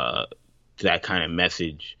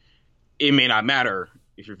message. It may not matter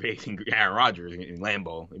if you're facing Aaron Rodgers in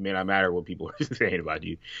Lambeau. It may not matter what people are saying about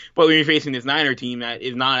you. But when you're facing this Niner team that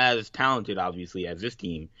is not as talented, obviously, as this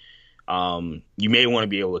team, you may want to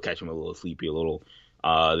be able to catch them a little sleepy, a little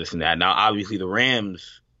this and that. Now, obviously, the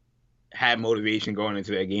Rams had motivation going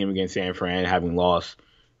into that game against San Fran, having lost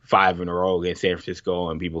 5 in a row against San Francisco,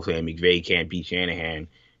 and people saying McVay can't beat Shanahan,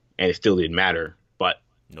 and it still didn't matter. But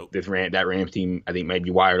Nope. that Rams team, I think, might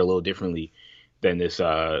be wired a little differently than this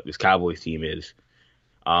Cowboys team is.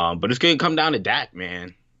 But it's going to come down to Dak,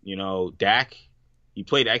 man. Dak, he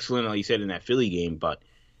played excellent, like you said, in that Philly game, but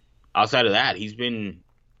outside of that, he's been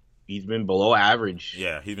below average.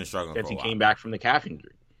 Yeah, he's been struggling since for a he while. came back from the calf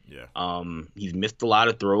injury. Yeah. He's missed a lot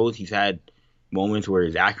of throws. He's had moments where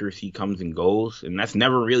his accuracy comes and goes, and that's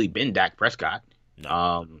never really been Dak Prescott.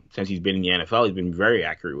 No. Since he's been in the NFL, he's been very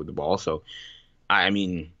accurate with the ball. So, I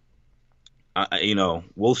mean,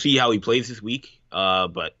 we'll see how he plays this week.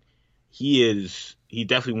 But he's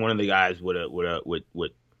definitely one of the guys with a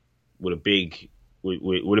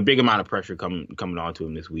big amount of pressure coming onto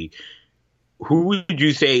him this week. Who would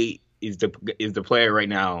you say is the player right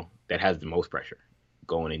now that has the most pressure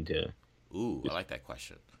going into? Ooh, I like that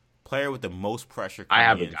question. Player with the most pressure. I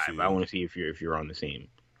have a guy, but I want to see if you're on the same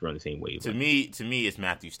wave. To me, it's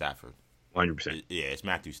Matthew Stafford. 100%. Yeah, it's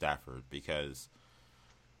Matthew Stafford because,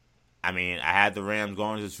 I mean, I had the Rams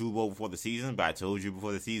going to the Super Bowl before the season, but I told you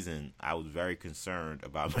before the season I was very concerned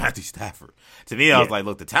about Matthew Stafford. To me, I was like,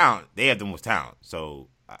 look, the talent, they have the most talent. So,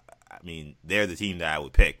 I mean, they're the team that I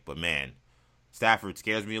would pick. But, man, Stafford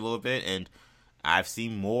scares me a little bit, and I've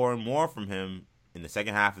seen more and more from him in the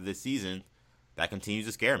second half of this season that continues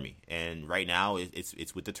to scare me. And right now,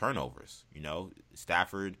 it's with the turnovers.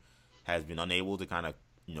 Stafford has been unable to kind of,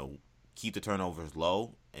 keep the turnovers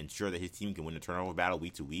low, ensure that his team can win the turnover battle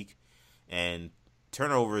week to week. And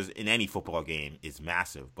turnovers in any football game is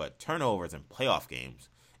massive, but turnovers in playoff games,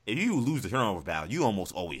 if you lose the turnover battle, you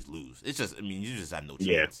almost always lose. It's just, you just have no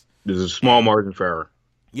chance. Yeah, there's a small margin for error.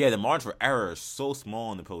 Yeah, the margin for error is so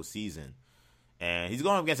small in the postseason. And he's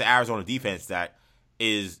going up against an Arizona defense that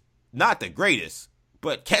is not the greatest,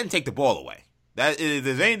 but can take the ball away. That if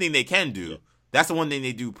there's anything they can do, that's the one thing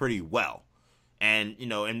they do pretty well. And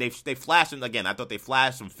and they flashed, and again, I thought they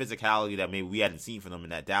flashed some physicality that maybe we hadn't seen from them in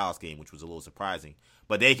that Dallas game, which was a little surprising.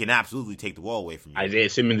 But they can absolutely take the ball away from you. Isaiah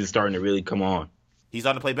Simmons is starting to really come on. He's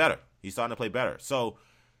starting to play better. So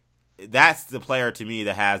that's the player to me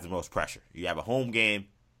that has the most pressure. You have a home game.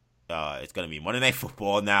 It's going to be Monday Night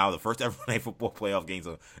Football now, the first ever Monday Night Football playoff game.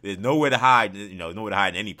 So there's nowhere to hide, nowhere to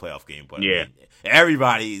hide in any playoff game. But yeah,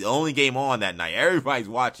 everybody, the only game on that night, everybody's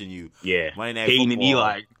watching you. Yeah, Monday Night Peyton Football. and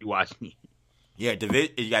Eli watching you. Yeah,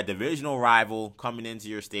 you got divisional rival coming into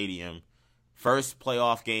your stadium. First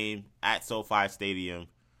playoff game at SoFi Stadium.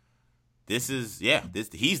 He's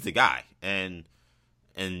the guy. And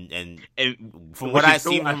from what I've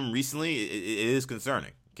seen from him recently, it is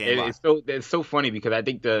concerning. It's so funny because I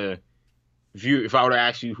think if I were to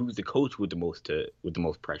ask you who's the coach with the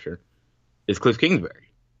most pressure, it's Cliff Kingsbury.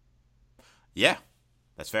 Yeah,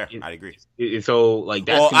 that's fair. I'd agree. So like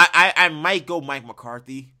that. Well, I might go Mike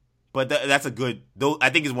McCarthy, but that's a good. I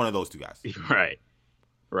think it's one of those two guys.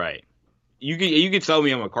 Right. You could tell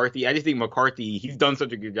me on McCarthy. I just think McCarthy, he's done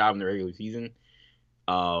such a good job in the regular season.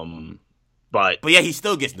 But yeah, he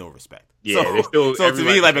still gets no respect. Yeah, so to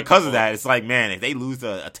me, like because of that, it's like, man, if they lose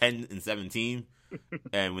a 10-7 team,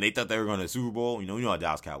 and when they thought they were going to the Super Bowl, you know how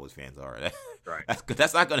Dallas Cowboys fans are. Right.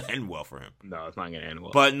 That's not going to end well for him. No, it's not going to end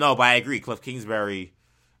well. But I agree. Cliff Kingsbury,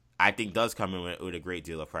 I think, does come in with a great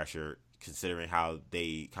deal of pressure, considering how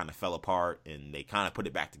they kind of fell apart and they kind of put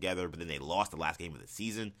it back together, but then they lost the last game of the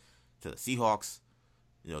season to the Seahawks.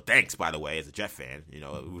 Thanks, by the way, as a Jet fan.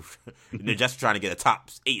 They're just trying to get a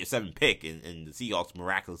top 8 or 7 pick, and the Seahawks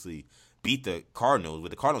miraculously beat the Cardinals,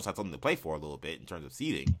 but the Cardinals had something to play for a little bit in terms of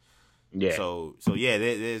seeding. Yeah. So yeah,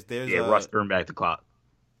 there's Russ turned back the clock.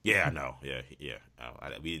 Yeah, I know. Yeah.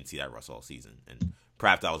 We didn't see that Russ all season, and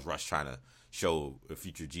perhaps that was Russ trying to show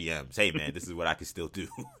future GMs, hey man, this is what I can still do.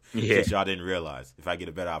 Since y'all didn't realize if I get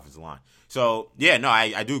a better offensive line. So yeah, no,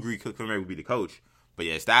 I do agree. Cliff Kingsbury would be the coach, but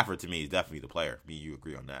yeah, Stafford to me is definitely the player. You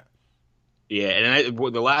agree on that? Yeah, and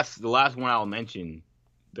the last one I'll mention,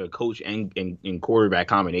 the coach and quarterback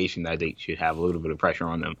combination that I think should have a little bit of pressure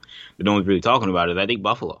on them, but no one's really talking about it. I think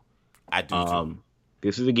Buffalo. I do too.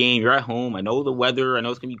 This is a game. You're at home. I know the weather. I know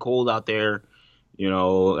it's gonna be cold out there.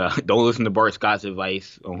 Don't listen to Bart Scott's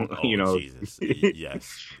advice. Jesus.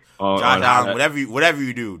 Yes. Josh Allen, whatever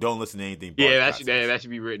you do, don't listen to anything. Bart that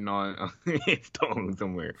should be written on stone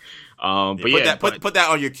somewhere. Put that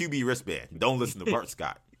on your QB wristband. Don't listen to Bart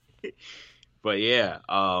Scott. But yeah,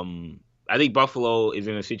 I think Buffalo is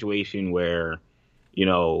in a situation where,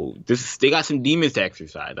 they got some demons to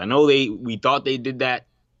exercise. I know we thought they did that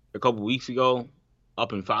a couple weeks ago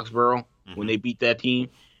up in Foxborough when they beat that team.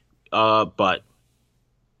 But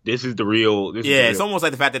This is the real. It's almost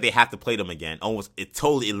like the fact that they have to play them again. It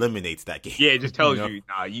totally eliminates that game. Yeah, it just tells you,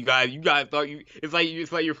 nah, you guys thought you. It's like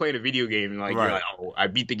you're playing a video game and like you're like, oh, I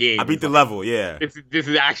beat the game. I beat the level. Yeah, this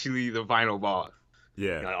is actually the final boss.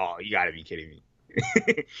 Yeah. Like, oh, you gotta be kidding me.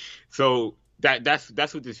 So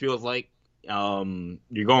that's what this feels like.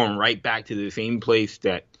 You're going right back to the same place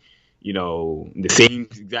that, the same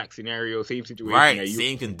exact scenario, same situation. Right,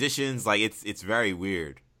 same conditions. Like it's very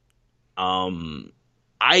weird.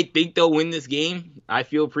 I think they'll win this game. I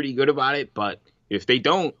feel pretty good about it, but if they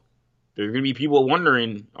don't, there's gonna be people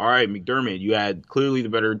wondering. All right, McDermott, you had clearly the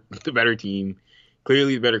better team,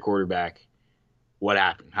 clearly the better quarterback. What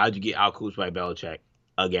happened? How'd you get outcoached by Belichick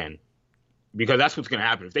again? Because that's what's gonna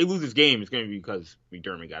happen. If they lose this game, it's gonna be because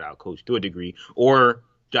McDermott got outcoached to a degree, or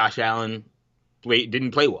Josh Allen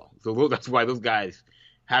didn't play well. So that's why those guys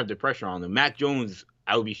have the pressure on them. Mac Jones,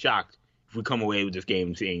 I would be shocked if we come away with this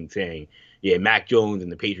game saying, yeah, Mac Jones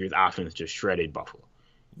and the Patriots offense just shredded Buffalo.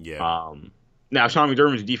 Yeah. Now, Sean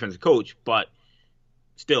McDermott's a defensive coach, but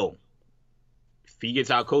still, if he gets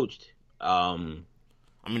outcoached, the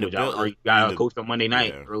got outcoached on Monday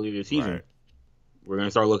night earlier this season, right. We're going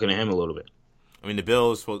to start looking at him a little bit. I mean, the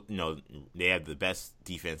Bills, they have the best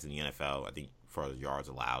defense in the NFL, I think, for yards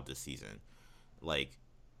allowed this season. Like,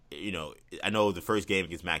 I know the first game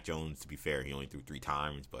against Mac Jones, to be fair, he only threw 3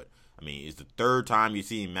 times, but I mean, it's the third time you're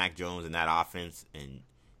seeing Mac Jones in that offense, and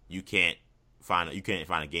you can't find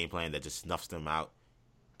a game plan that just snuffs them out.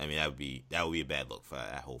 I mean, that would be a bad look for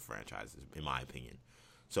that whole franchise, in my opinion.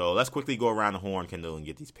 So let's quickly go around the horn, Kendall, and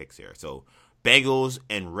get these picks here. So Bengals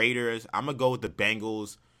and Raiders. I'm gonna go with the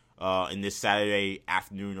Bengals in this Saturday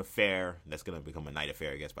afternoon affair. That's gonna become a night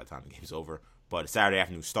affair, I guess, by the time the game's over. But a Saturday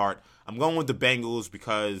afternoon start. I'm going with the Bengals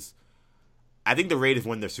because I think the Raiders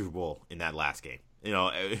won their Super Bowl in that last game. It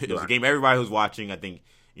was a game everybody was watching. I think,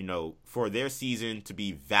 for their season to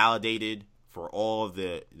be validated for all of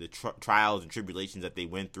the trials and tribulations that they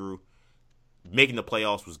went through, making the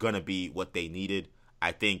playoffs was going to be what they needed.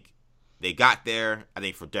 I think they got there. I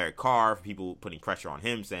think for Derek Carr, for people putting pressure on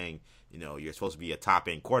him, saying, you're supposed to be a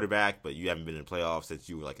top-end quarterback, but you haven't been in the playoffs since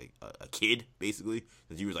you were like a kid, basically,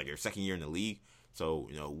 since you was like your second year in the league. So,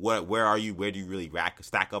 where are you? Where do you really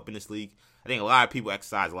stack up in this league? I think a lot of people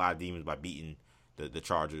exercise a lot of demons by beating the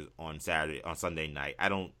Chargers on Sunday night. I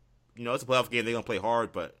don't, it's a playoff game. They're going to play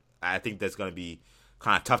hard, but I think that's going to be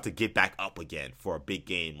kind of tough to get back up again for a big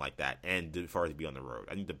game like that and for it to be on the road.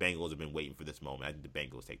 I think the Bengals have been waiting for this moment. I think the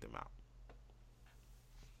Bengals take them out.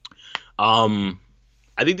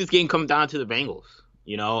 I think this game comes down to the Bengals.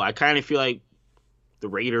 I kind of feel like the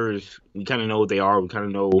Raiders, we kind of know what they are. We kind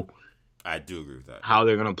of know. I do agree with that. How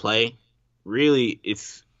they're going to play. Really,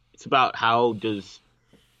 it's about how does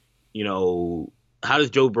Joe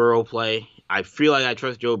Burrow play. I feel like I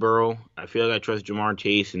trust Joe Burrow. I feel like I trust Jamar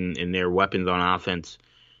Chase and their weapons on offense.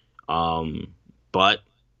 But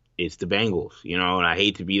it's the Bengals, and I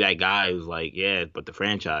hate to be that guy who's like, yeah, but the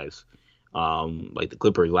franchise, like the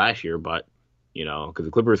Clippers last year, but, because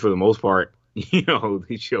the Clippers for the most part,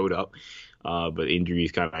 they showed up, but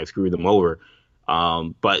injuries kind of screwed them over.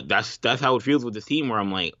 But that's how it feels with this team where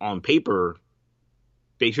I'm like, on paper,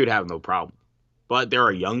 they should have no problem. But they're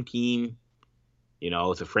a young team.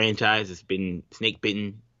 It's a franchise that's been snake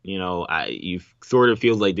bitten. You sort of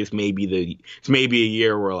feels like this may be a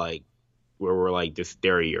year where we're like this.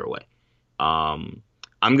 They're a year away. I'm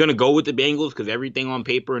gonna go with the Bengals because everything on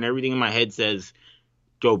paper and everything in my head says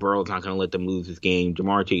Joe Burrow's not gonna let them lose this game.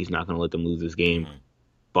 Jamar Chase not gonna let them lose this game. Mm-hmm.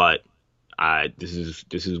 But this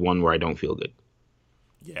is one where I don't feel good.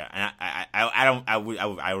 Yeah, and I would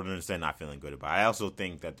understand not feeling good about it. I also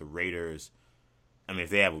think that the Raiders, I mean,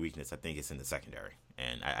 if they have a weakness, I think it's in the secondary,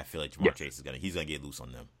 and I feel like Jamar Chase he's gonna get loose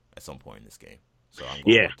on them at some point in this game. So I'm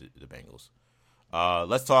going with the Bengals.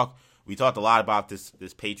 Let's talk. We talked a lot about this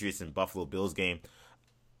Patriots and Buffalo Bills game.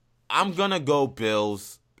 I'm gonna go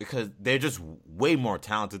Bills because they're just way more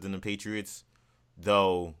talented than the Patriots.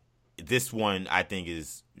 Though this one I think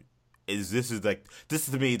is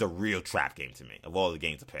to me the real trap game to me of all the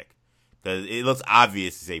games to pick, because it looks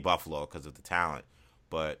obvious to say Buffalo because of the talent,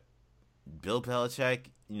 but Bill Belichick,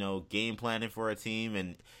 game planning for a team,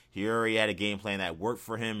 and he already had a game plan that worked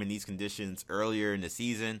for him in these conditions earlier in the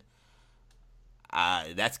season.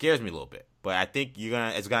 That scares me a little bit, but I think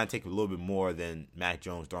it's gonna take a little bit more than Mac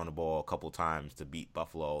Jones throwing the ball a couple times to beat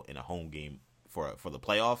Buffalo in a home game for the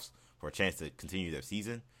playoffs for a chance to continue their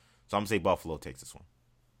season. So I'm gonna say Buffalo takes this one.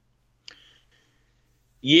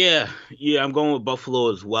 Yeah, I'm going with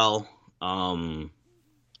Buffalo as well.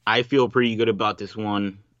 I feel pretty good about this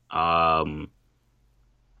one. I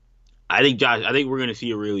think we're going to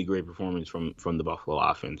see a really great performance from the Buffalo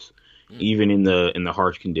offense. even in the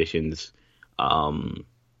harsh conditions. I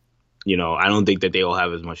don't think that they'll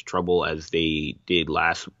have as much trouble as they did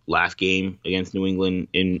last game against New England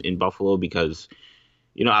in Buffalo because,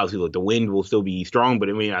 obviously, look, the wind will still be strong, but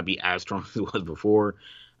it may not be as strong as it was before.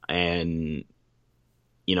 And,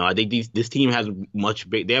 I think this team has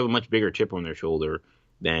they have a much bigger chip on their shoulder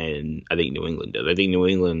than I think New England does. I think New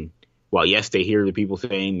England, while yes, they hear the people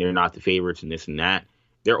saying they're not the favorites and this and that,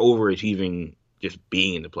 they're overachieving just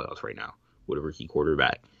being in the playoffs right now with a rookie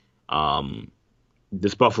quarterback.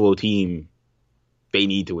 This Buffalo team, they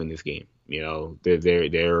need to win this game.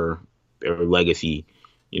 Their legacy.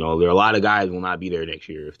 There are a lot of guys will not be there next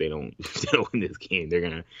year if they don't win this game. They're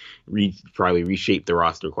gonna probably reshape the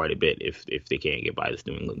roster quite a bit if they can't get by this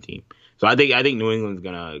New England team. So I think New England's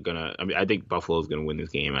gonna. I think Buffalo's gonna win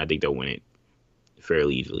this game. I think they'll win it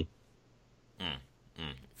fairly easily.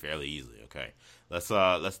 Fairly easily. Okay,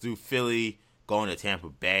 let's do Philly going to Tampa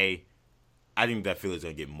Bay. I think that Philly's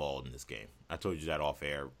gonna get mauled in this game. I told you that off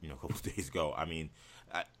air, a couple of days ago. I mean,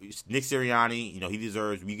 Nick Sirianni, he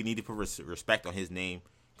deserves. We need to put respect on his name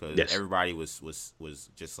because everybody was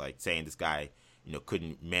just like saying this guy,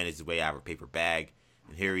 couldn't manage his way out of a paper bag,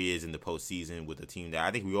 and here he is in the postseason with a team that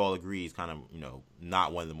I think we all agree is kind of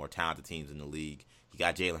not one of the more talented teams in the league. He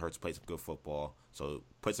got Jalen Hurts to play some good football, so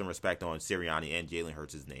put some respect on Sirianni and Jalen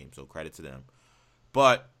Hurts' name. So credit to them,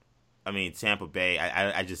 but. I mean, Tampa Bay,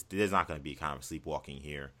 I just, there's not going to be kind of sleepwalking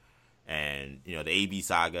here. And, the AB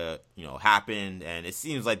saga, happened, and it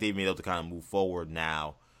seems like they've been able to kind of move forward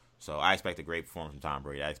now. So I expect a great performance from Tom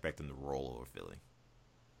Brady. I expect them to roll over Philly.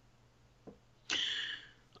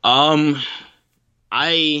 I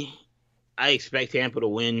expect Tampa to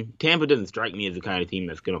win. Tampa doesn't strike me as the kind of team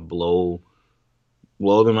that's going to blow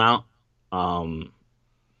them out.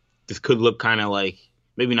 This could look kind of like,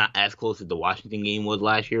 maybe not as close as the Washington game was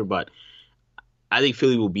last year, but I think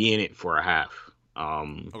Philly will be in it for a half.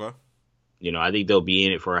 Okay. I think they'll be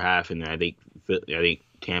in it for a half, and I think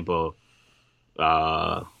Tampa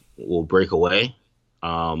will break away.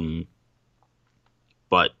 But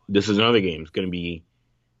this is another game. It's going to be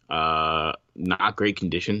not great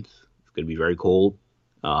conditions. It's going to be very cold.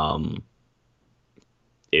 I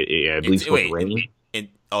believe it's supposed to rain. In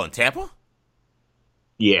Tampa?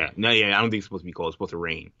 Yeah, I don't think it's supposed to be cold. It's supposed to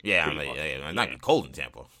rain. Yeah, it's not cold in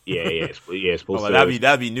Tampa. It's supposed to.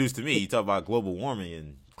 That'd be news to me. You talk about global warming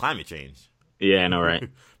and climate change. Yeah, I know, right?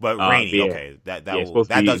 But rainy, okay, that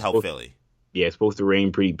does help Philly. Yeah, it's supposed to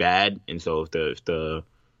rain pretty bad, and so if the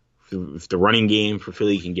running game for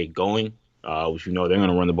Philly can get going, which they're going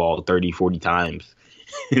to run the ball 30, 40 times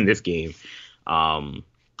in this game. The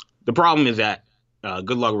problem is that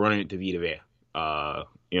good luck running it to Vita Vea.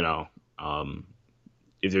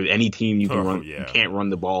 If there's any team you can run, you can't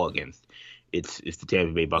run the ball against, it's the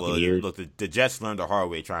Tampa Bay Buccaneers. Well, look, the Jets learned the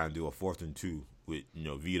hard way trying to do a 4th and 2 with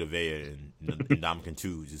Vita Vea and Ndamukong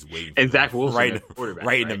Suh just waiting. And Zach Wilson,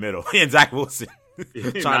 right in the middle, and Zach Wilson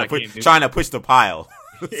trying to push the pile.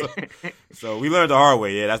 so we learned the hard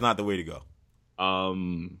way. Yeah, that's not the way to go.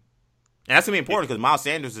 And that's gonna be important because Miles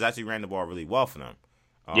Sanders has actually ran the ball really well for them.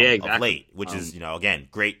 Exactly. Of late, which is again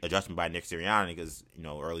great adjustment by Nick Sirianni because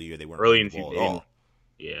earlier they weren't early in the ball at all.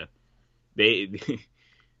 Yeah,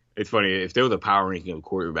 it's funny if there was a power ranking of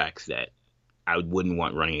quarterbacks that I wouldn't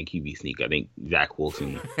want running a QB sneak. I think Zach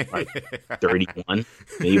Wilson, like 31,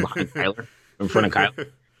 maybe behind Kyler, in front of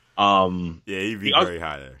Kyler. He'd be very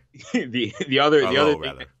high there. The other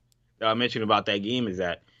thing that I mentioned about that game is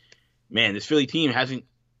that, man, this Philly team hasn't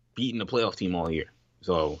beaten a playoff team all year.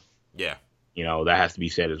 So yeah, that has to be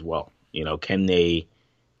said as well. Can they?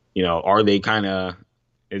 Are they kind of?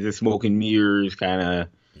 Is it smoke and mirrors kind of?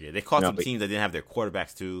 Yeah, they caught some teams that didn't have their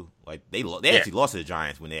quarterbacks too. Like they actually lost to the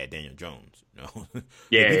Giants when they had Daniel Jones.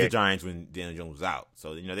 They beat the Giants when Daniel Jones was out.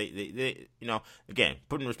 So they again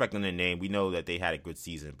putting respect on their name. We know that they had a good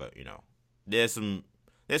season, but there's some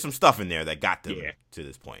stuff in there that got them to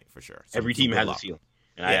this point for sure. Every team has a ceiling.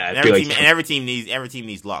 And every team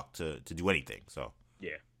needs luck to do anything. So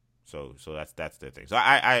yeah. So that's their thing. So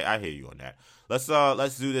I hear you on that. Let's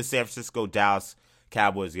do this San Francisco Dallas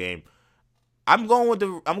Cowboys game. I'm going with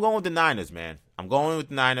the Niners, man. I'm going with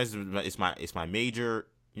the Niners. It's my major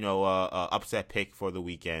upset pick for the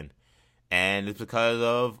weekend, and it's because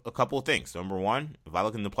of a couple of things. Number one, if I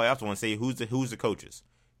look in the playoffs, I want to say who's the coaches.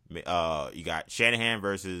 You got Shanahan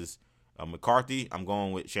versus McCarthy. I'm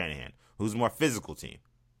going with Shanahan. Who's the more physical team?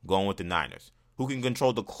 I'm going with the Niners. Who can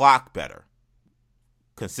control the clock better?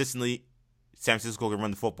 Consistently, San Francisco can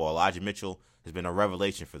run the football. Elijah Mitchell has been a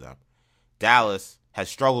revelation for them. Dallas has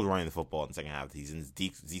struggled running the football in the second half of the season.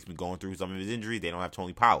 Zeke's been going through some of his injuries. They don't have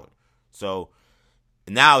Tony Pollard. So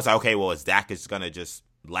now it's like, okay, well, is Dak just going to just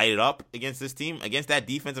light it up against this team, against that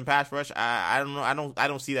defense and pass rush, I don't know. I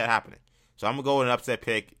don't see that happening. So I'm gonna go with an upset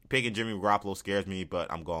pick. Picking Jimmy Garoppolo scares me,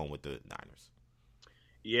 but I'm going with the Niners.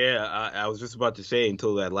 Yeah, I was just about to say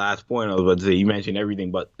until that last point. I was about to say you mentioned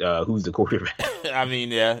everything, but who's the quarterback? I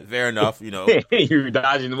mean, yeah, fair enough. You're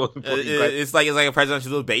dodging the most important question. It's like a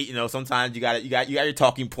presidential debate. Sometimes you got your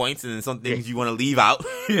talking points, and then some things you want to leave out.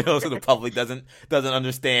 So the public doesn't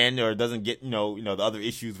understand or doesn't get the other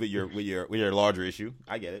issues with your larger issue.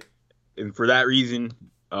 I get it. And for that reason,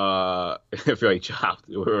 I feel like Chopped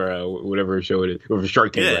or whatever show it is, or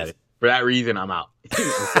Shark Tank at it. For that reason, I'm out.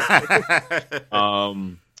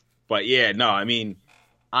 But yeah, no, I mean,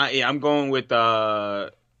 I'm going with I'm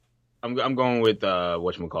going with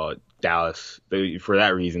whatchamacallit, Dallas. For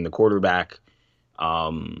that reason, the quarterback,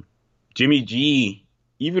 Jimmy G.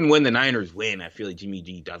 Even when the Niners win, I feel like Jimmy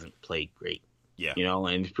G doesn't play great. Yeah,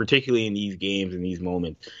 and particularly in these games and these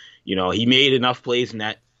moments, he made enough plays in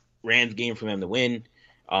that Rams game for them to win.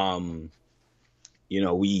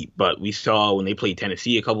 We saw when they played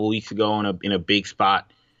Tennessee a couple of weeks ago in a big spot,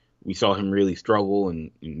 we saw him really struggle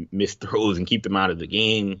and miss throws and keep them out of the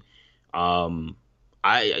game. I'm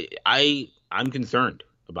concerned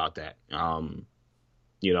about that. I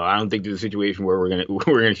don't think there's a situation where we're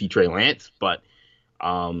gonna see Trey Lance, but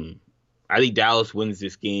I think Dallas wins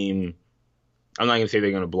this game. I'm not gonna say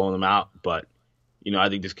they're gonna blow them out, but I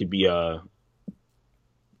think this could be a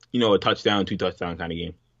touchdown, 2 touchdown kind of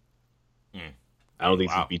game. I don't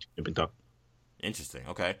think it's going to be too tough. Interesting.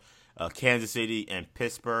 Okay. Kansas City and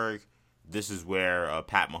Pittsburgh. This is where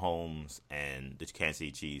Pat Mahomes and the Kansas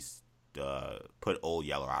City Chiefs put Old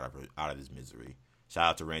Yeller out of his misery. Shout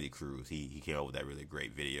out to Randy Cruz. He came up with that really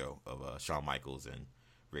great video of Shawn Michaels and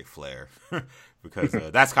Ric Flair because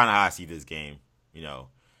that's kind of how I see this game.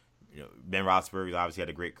 Ben Roethlisberger obviously had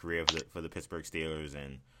a great career for the Pittsburgh Steelers,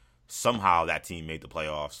 and somehow that team made the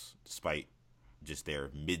playoffs despite just their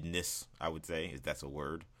midness, I would say, if that's a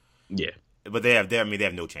word. Yeah. But they have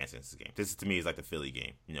no chance in this game. This to me is like the Philly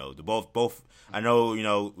game. The both. I know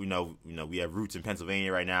we have roots in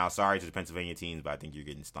Pennsylvania right now. Sorry to the Pennsylvania teams, but I think you're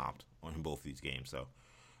getting stomped on both of these games. So,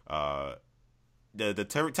 the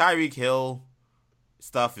Tyreek Hill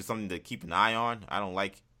stuff is something to keep an eye on. I don't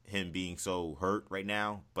like him being so hurt right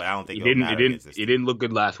now, but I don't think it didn't look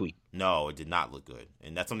good last week. No, it did not look good,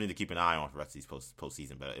 and that's something to keep an eye on for the rest of these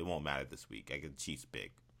postseason. But it won't matter this week. I get the Chiefs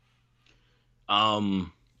big. Did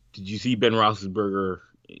you see Ben Roethlisberger?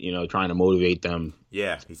 Trying to motivate them.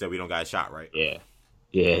 Yeah, he said we don't got a shot, right? Yeah.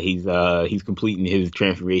 He's completing his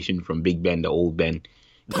transformation from Big Ben to Old Ben,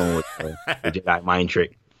 going with the Jedi mind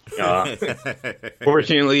trick.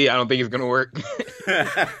 Fortunately, I don't think it's gonna work.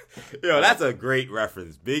 That's a great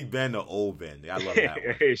reference. Big Ben to Old Ben. I love that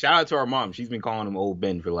one. Shout out to our mom. She's been calling him Old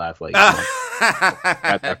Ben for the last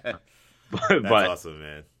That's awesome,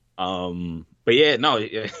 man. But yeah, no,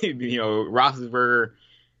 Roethlisberger.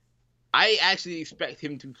 I actually expect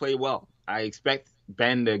him to play well. I expect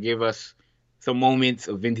Ben to give us some moments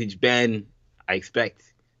of vintage Ben. I expect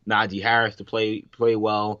Najee Harris to play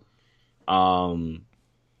well.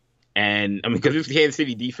 And I mean, because it's the Kansas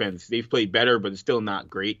City defense, they've played better, but it's still not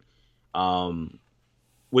great.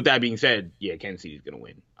 With that being said, yeah, Kansas City's gonna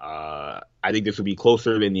win. I think this will be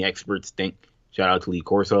closer than the experts think. Shout out to Lee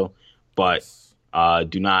Corso, but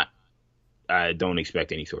don't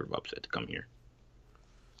expect any sort of upset to come here.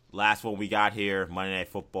 Last one we got here: Monday Night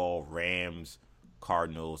Football, Rams,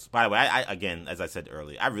 Cardinals. By the way, I again, as I said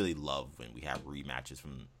earlier, I really love when we have rematches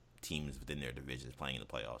from teams within their divisions playing in the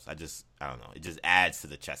playoffs. I don't know. It just adds to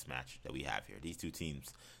the chess match that we have here. These two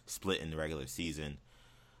teams split in the regular season.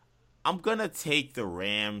 I'm going to take the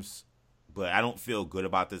Rams, but I don't feel good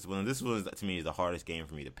about this one. This one, to me, is the hardest game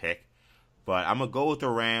for me to pick. But I'm going to go with the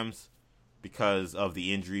Rams because of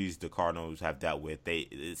the injuries the Cardinals have dealt with.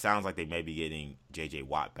 It sounds like they may be getting J.J.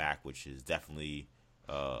 Watt back, which is definitely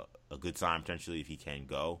a good sign potentially if he can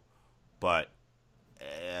go. But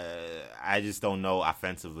I just don't know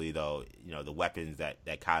offensively, though, the weapons that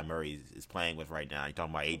Kyler Murray is playing with right now. You're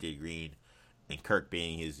talking about A.J. Green and Kirk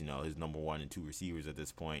being his number 1 and 2 receivers at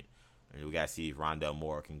this point. And we got to see if Rondale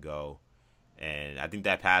Moore can go. And I think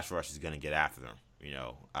that pass rush is going to get after them.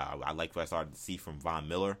 I like what I started to see from Von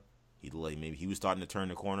Miller. Maybe he was starting to turn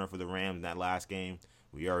the corner for the Rams in that last game.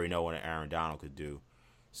 We already know what Aaron Donald could do.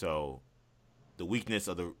 So the weakness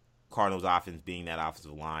of the Cardinals offense being that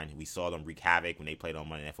offensive line, we saw them wreak havoc when they played on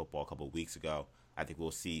Monday Night Football a couple of weeks ago. I think we'll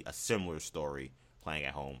see a similar story playing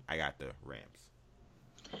at home. I got the Rams.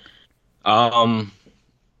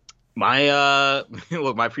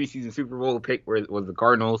 My preseason Super Bowl pick was the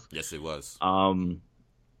Cardinals. Yes, it was. I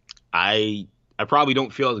I probably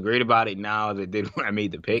don't feel as great about it now as I did when I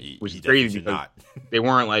made the pick, which is crazy because not. they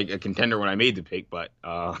weren't like a contender when I made the pick. But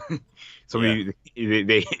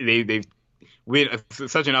they've went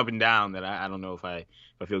such an up and down that I don't know if I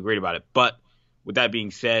feel great about it. But with that being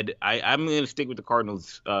said, I'm going to stick with the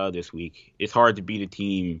Cardinals this week. It's hard to beat a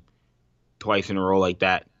team twice in a row like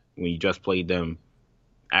that when you just played them.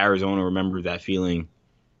 Arizona remembers that feeling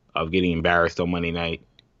of getting embarrassed on Monday night.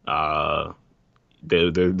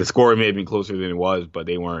 The score may have been closer than it was, but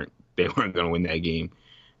they weren't going to win that game.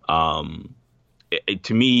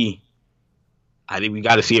 To me, I think we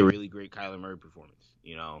got to see a really great Kyler Murray performance.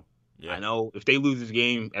 Yeah. I know if they lose this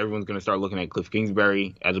game, everyone's going to start looking at Cliff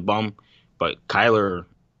Kingsbury as a bum, but Kyler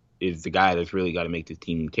is the guy that's really got to make this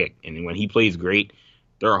team tick. And when he plays great,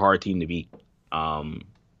 they're a hard team to beat.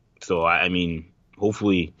 So I mean,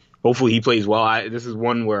 hopefully he plays well. This is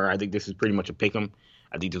one where I think this is pretty much a pick 'em.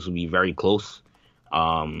 I think this will be very close.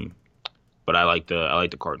 But I like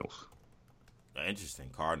the Cardinals. Interesting,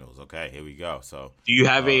 Cardinals. Okay, here we go. So, do you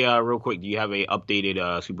have real quick? Do you have a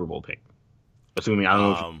updated Super Bowl pick? Assuming I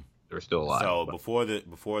don't know if they're still alive. So before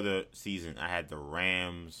the season, I had the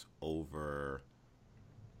Rams over.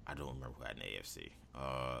 I don't remember who had an AFC.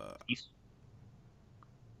 I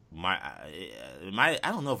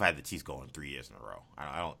don't know if I had the Chiefs going 3 years in a row.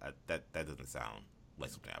 That doesn't sound like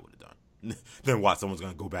something I would have done. Then what? Someone's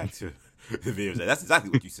gonna go back to the videos. That's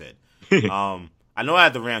exactly what you said. I know I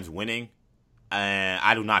had the Rams winning, and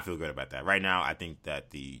I do not feel good about that right now. I think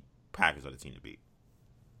that the Packers are the team to beat.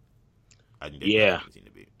 I think they're the team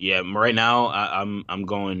to beat. Yeah. Right now, I'm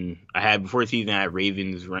going. I had before the season. I had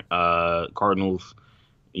Ravens, Cardinals.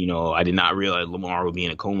 I did not realize Lamar would be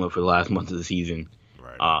in a coma for the last month of the season.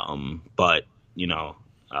 Right. But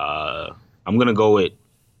I'm gonna go with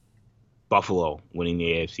Buffalo winning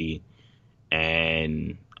the AFC,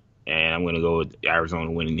 and I'm gonna go with Arizona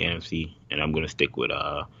winning the NFC, and I'm gonna stick with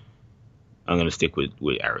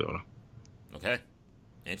Arizona. Okay,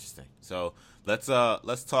 interesting. So let's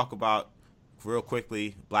talk about real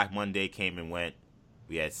quickly. Black Monday came and went.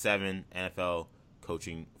 We had 7 NFL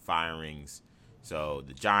coaching firings. So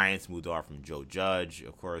the Giants moved on from Joe Judge.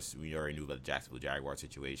 Of course, we already knew about the Jacksonville Jaguars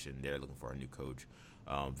situation. They're looking for a new coach.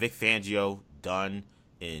 Vic Fangio done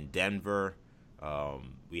in Denver.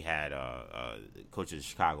 We had coach of the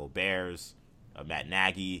Chicago Bears. Matt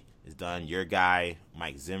Nagy is done. Your guy,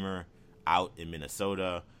 Mike Zimmer, out in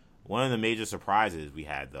Minnesota. One of the major surprises we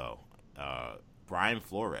had, though, Brian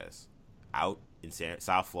Flores out in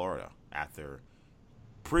South Florida after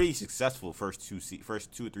pretty successful first two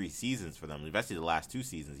or three seasons for them, especially the last 2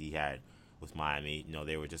 seasons he had with Miami.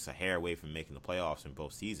 They were just a hair away from making the playoffs in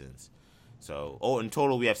both seasons. So, in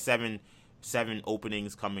total, we have seven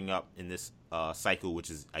openings coming up in this cycle, which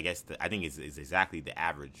is, I think is exactly the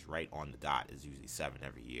average, right on the dot. Is usually 7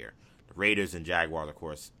 every year. The Raiders and Jaguars, of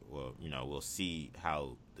course, we'll see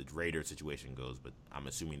how the Raiders situation goes, but I'm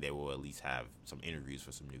assuming they will at least have some interviews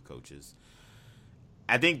for some new coaches.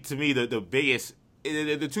 I think, to me, the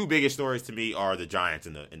 2 biggest stories to me are the Giants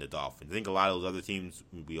and the Dolphins. I think a lot of those other teams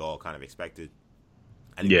we all kind of expected.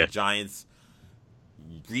 I think the Giants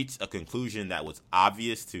reached a conclusion that was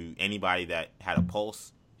obvious to anybody that had a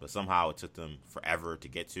pulse, but somehow it took them forever to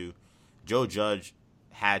get to. Joe Judge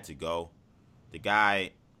had to go. The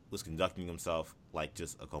guy was conducting himself like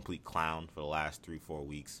just a complete clown for the last 3-4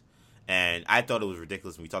 weeks. And I thought it was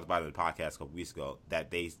ridiculous when we talked about it in the podcast a couple weeks ago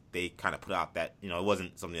that they kind of put out that, it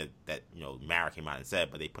wasn't something that Mara came out and said,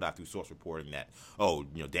 but they put out through source reporting that,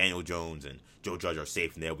 Daniel Jones and Joe Judge are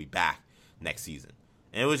safe and they'll be back next season.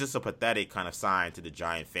 And it was just a pathetic kind of sign to the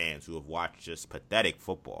Giant fans who have watched just pathetic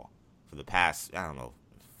football for the past,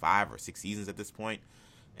 5 or 6 seasons at this point.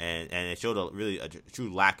 And it showed a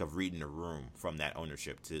true lack of reading the room from that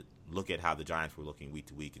ownership to look at how the Giants were looking week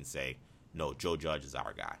to week and say, no, Joe Judge is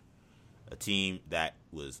our guy. A team that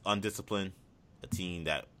was undisciplined, a team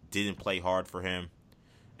that didn't play hard for him,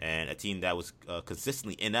 and a team that was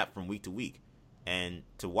consistently inept from week to week. And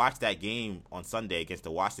to watch that game on Sunday against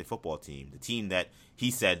the Washington football team, the team that he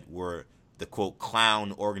said were the quote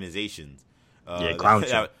clown organizations, clown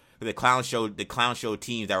show. the clown show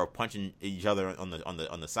teams that were punching each other on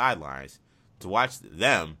the sidelines, to watch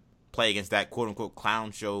them play against that quote unquote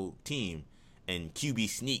clown show team and QB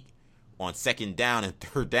sneak on 2nd down and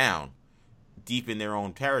 3rd down, deep in their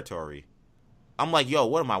own territory. I'm like, yo,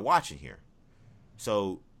 what am I watching here?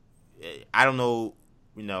 So I don't know.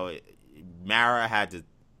 Mara had to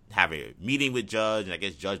have a meeting with Judge, and I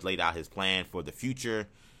guess Judge laid out his plan for the future.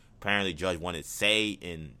 Apparently, Judge wanted say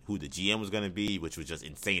in who the GM was going to be, which was just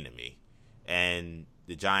insane to me. And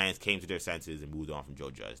the Giants came to their senses and moved on from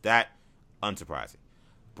Joe Judge. That, unsurprising.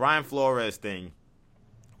 Brian Flores thing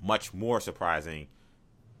much more surprising,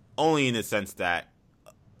 only in the sense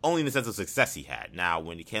of success he had. Now,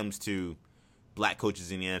 when it comes to black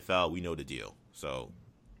coaches in the NFL, we know the deal. So,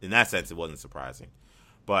 in that sense, it wasn't surprising.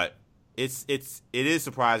 But it is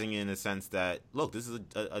surprising in the sense that, look, this is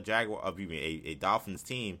a Dolphins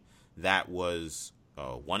team that was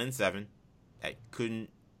 1-7, that couldn't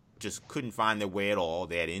find their way at all.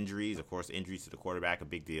 They had injuries, of course, injuries to the quarterback, a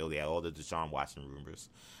big deal. They had all the Deshaun Watson rumors,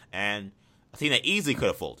 and a team that easily could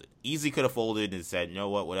have folded and said, you know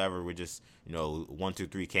what, whatever, we're just 1-2-3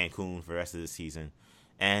 Cancun for the rest of the season,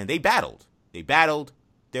 and they battled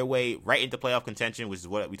their way right into playoff contention, which is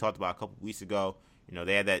what we talked about a couple weeks ago.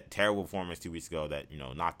 They had that terrible performance 2 weeks ago that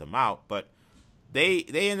knocked them out, but they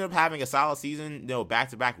ended up having a solid season,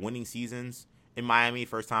 back-to-back winning seasons in Miami,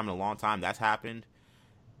 first time in a long time that's happened.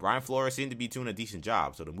 Brian Flores seemed to be doing a decent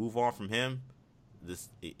job, so to move on from him, it's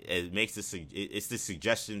the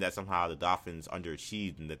suggestion that somehow the Dolphins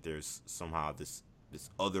underachieved and that there's somehow this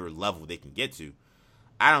other level they can get to.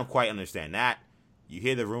 I don't quite understand that. You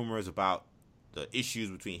hear the rumors about the issues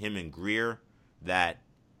between him and Greer, that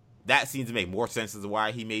seems to make more sense as to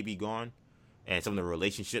why he may be gone, and some of the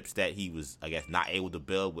relationships that he was, I guess, not able to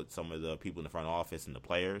build with some of the people in the front office and the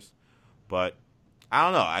players. But I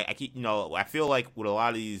don't know. I feel like with a lot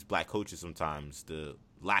of these black coaches, sometimes the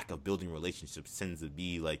lack of building relationships tends to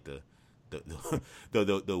be like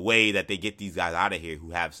the way that they get these guys out of here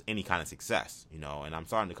who have any kind of success. And I'm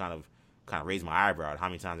starting to kind of raise my eyebrow at how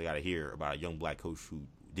many times I got to hear about a young black coach who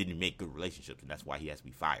didn't make good relationships, and that's why he has to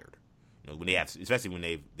be fired. When they have, especially when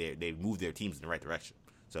they've moved their teams in the right direction.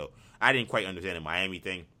 So I didn't quite understand the Miami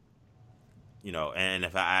thing. And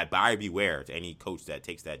if buyer beware to any coach that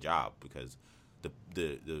takes that job, because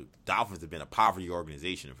the Dolphins have been a poverty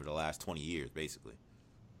organization for the last 20 years, basically.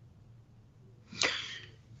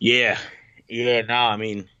 Yeah. No, I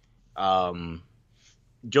mean,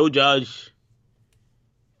 Joe Judge,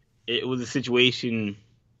 it was a situation.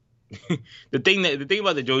 The thing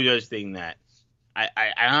about the Joe Judge thing, that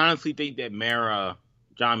I honestly think that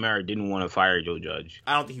John Mara didn't want to fire Joe Judge.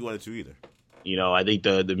 I don't think he wanted to either. I think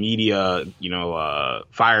the media,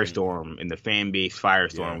 firestorm and the fan base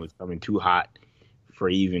firestorm was coming too hot for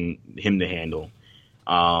even him to handle.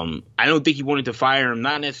 I don't think he wanted to fire him,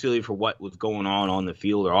 not necessarily for what was going on the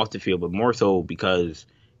field or off the field, but more so because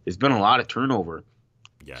there's been a lot of turnover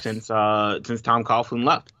since Tom Coughlin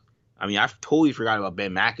left. I mean, I totally forgot about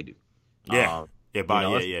Ben McAdoo. Ben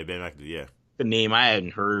McAdoo, yeah. The name I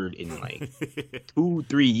hadn't heard in like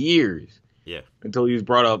 2-3 years. Yeah. Until he was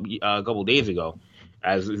brought up a couple days ago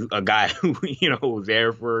as a guy who, was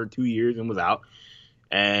there for 2 years and was out.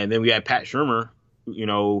 And then we had Pat Shurmur, who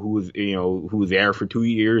was there for 2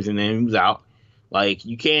 years and then he was out. Like,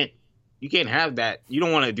 you can't have that. You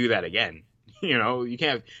don't want to do that again. You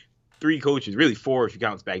can't have 3 coaches, really 4 if you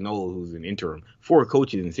count Spagnuolo, who's an interim. 4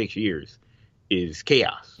 coaches in 6 years is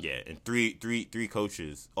chaos. Yeah, and three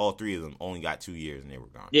coaches, all 3 of them only got 2 years and they were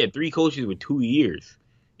gone. Yeah, 3 coaches with 2 years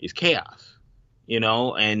is chaos.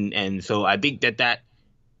 And so I think that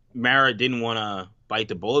Mara didn't want to bite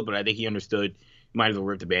the bullet, but I think he understood, might as well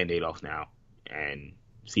rip the Band-Aid off now and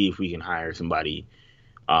see if we can hire somebody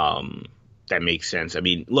that makes sense. I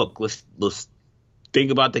mean, look, let's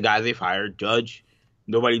think about the guys they've hired. Judge,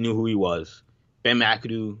 nobody knew who he was. Ben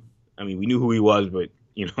McAdoo, I mean, we knew who he was, but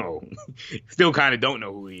still kind of don't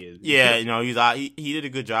know who he is. Yeah, he did a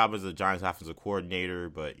good job as a Giants offensive coordinator,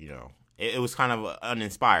 but it was kind of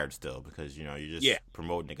uninspired still, because you're just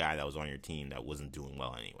promoting a guy that was on your team that wasn't doing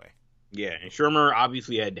well anyway. Yeah, and Shurmur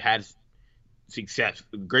obviously had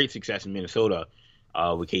great success in Minnesota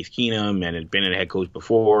with Case Keenum, and had been a head coach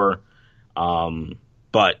before,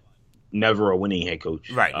 but never a winning head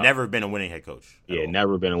coach. Right, never been a winning head coach. Yeah,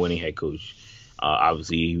 never been a winning head coach.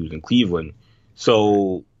 Obviously, he was in Cleveland.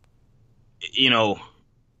 So,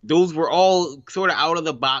 those were all sort of out of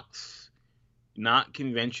the box, not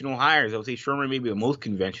conventional hires. I would say Shurmur may be the most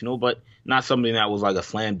conventional, but not something that was like a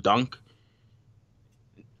slam dunk.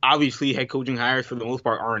 Obviously, head coaching hires for the most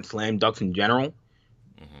part aren't slam dunks in general.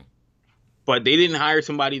 Mm-hmm. But they didn't hire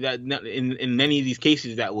somebody that, in many of these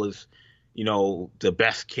cases, that was, the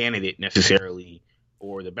best candidate necessarily,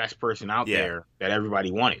 or the best person out there that everybody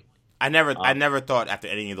wanted. I never thought after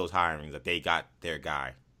any of those hirings that they got their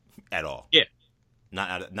guy at all. Yeah.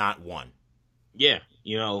 Not one. Yeah.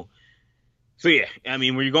 So yeah, I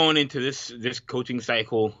mean, when you're going into this coaching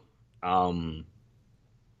cycle, I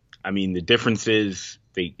mean, the difference is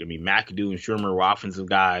McAdoo and Shurmur were offensive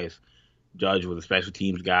guys. Judge was a special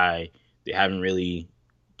teams guy. They haven't really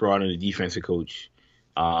brought in a defensive coach.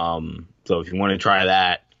 So if you want to try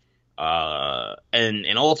that,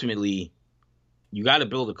 and ultimately, you got to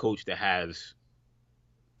build a coach that has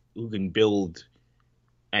who can build.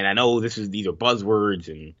 And I know these are buzzwords,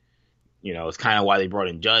 and it's kind of why they brought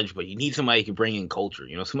in Judge, but you need somebody who can bring in culture.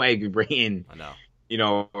 Somebody who can bring in, I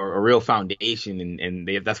know, a real foundation, and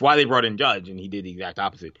that's why they brought in Judge, and he did the exact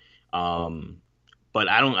opposite. But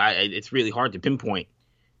it's really hard to pinpoint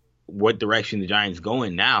what direction the Giants go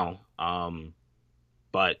in now.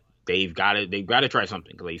 But they've got to try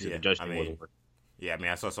something, because like you said, the Judge thing wasn't working. Yeah, I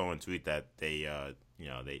mean, I saw someone tweet that they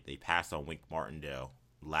passed on Wink Martindale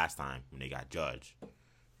last time when they got Judge.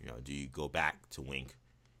 Do you go back to Wink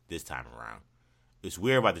this time around? It's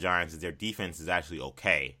weird about the Giants is their defense is actually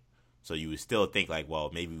okay, so you would still think like, well,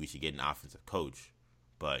 maybe we should get an offensive coach,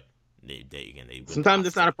 but they sometimes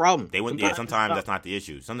it's not a problem. Sometimes that's not the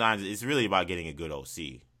issue. Sometimes it's really about getting a good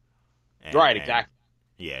OC. Right, exactly.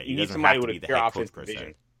 Yeah, you need somebody with a clear offensive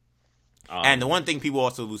vision. And the one thing people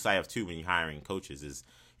also lose sight of too when you're hiring coaches is,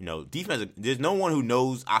 defensive. There's no one who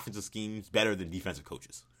knows offensive schemes better than defensive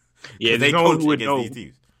coaches. Yeah, they no one coach who would against know. these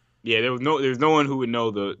teams. Yeah, there's no one who would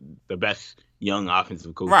know the best young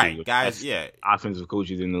offensive coaches, right? Guys, yeah, offensive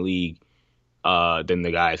coaches in the league, than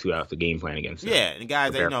the guys who have the game plan against them. Yeah, and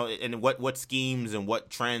guys that and what schemes and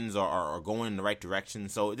what trends are going in the right direction.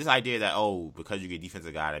 So this idea that because you get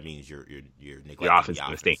defensive guy, that means you're neglecting the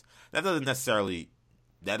offense. That doesn't necessarily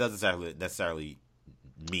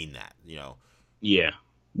mean that, Yeah.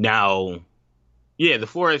 Now, the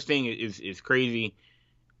Flores thing is crazy.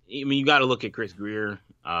 I mean, you got to look at Chris Grier.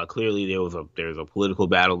 Clearly, there's a political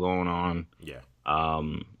battle going on. Yeah.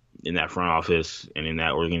 In that front office and in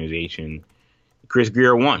that organization, Chris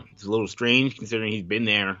Grier won. It's a little strange considering he's been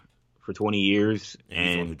there for 20 years. And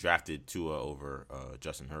he's the one who drafted Tua over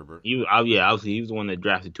Justin Herbert. Obviously he was the one that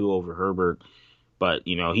drafted Tua over Herbert. But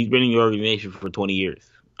he's been in the organization for 20 years.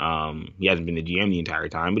 He hasn't been the GM the entire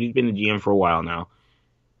time, but he's been the GM for a while now.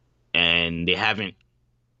 And they haven't,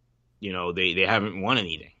 they haven't won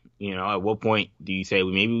anything. At what point do you say,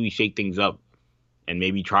 well, maybe we shake things up and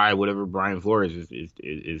maybe try whatever Brian Flores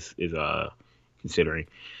is considering?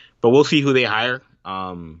 But we'll see who they hire.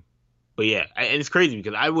 But yeah, and it's crazy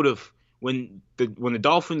because I would have when the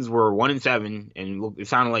Dolphins were 1-7 and it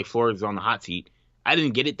sounded like Flores was on the hot seat. I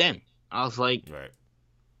didn't get it then. I was like, right.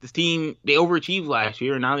 This team, they overachieved last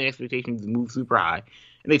year, and now the expectations move super high,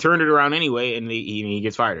 and they turned it around anyway, and he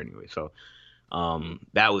gets fired anyway. So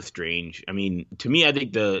that was strange. I mean, to me, I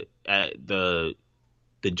think the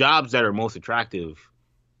jobs that are most attractive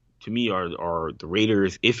to me are the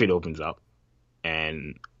Raiders if it opens up,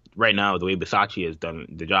 and right now the way Bisaccia has done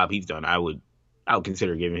the job he's done, I would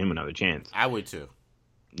consider giving him another chance. I would too.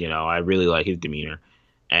 I really like his demeanor,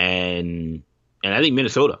 and I think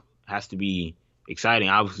Minnesota has to be exciting.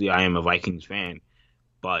 Obviously, I am a Vikings fan,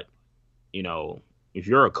 but if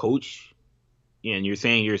you're a coach and you're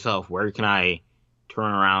saying to yourself, where can I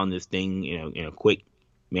turn around this thing in a quick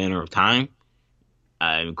manner of time?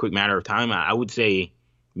 I would say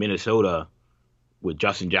Minnesota with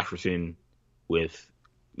Justin Jefferson, with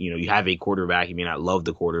you have a quarterback. You may not love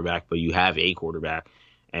the quarterback, but you have a quarterback,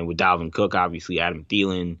 and with Dalvin Cook, obviously Adam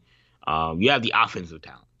Thielen, you have the offensive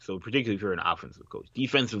talent. So particularly if you're an offensive coach,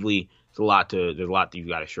 defensively, there's a lot that you've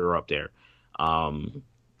got to shore up there.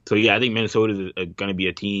 So yeah, I think Minnesota is going to be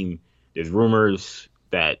a team. There's rumors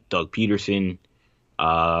that Doug Peterson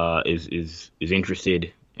is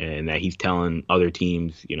interested, and that he's telling other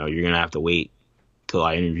teams, you're going to have to wait till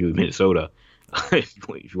I interview with Minnesota if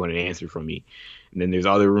you want an answer from me. And then there's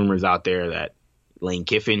other rumors out there that Lane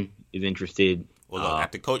Kiffin is interested. Well, look,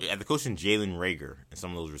 after coaching Jalen Reagor and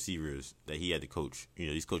some of those receivers that he had to coach,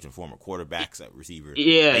 he's coaching former quarterbacks at receiver.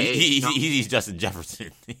 Yeah, he's Justin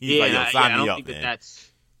Jefferson. I don't think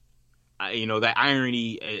that's that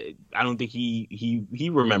irony. I don't think he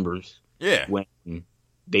remembers. Yeah. When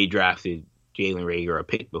they drafted Jalen Reagor a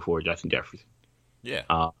pick before Justin Jefferson.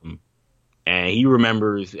 Yeah. And he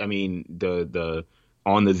remembers. I mean, the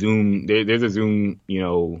on the Zoom, there's a Zoom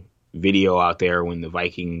video out there when the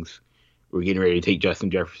Vikings were getting ready to take Justin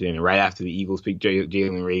Jefferson, and right after the Eagles picked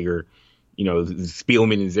Jalen Reagor,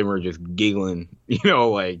 Spielman and Zimmer just giggling,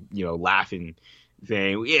 laughing,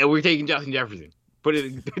 saying, "Yeah, we're taking Justin Jefferson. Put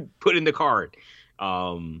in the card,"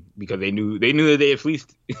 because they knew that they had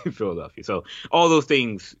fleeced Philadelphia. So all those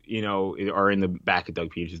things, are in the back of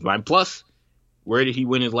Doug Peterson's mind. Plus, where did he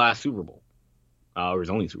win his last Super Bowl? Or his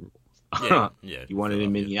only Super Bowl? Yeah. He won it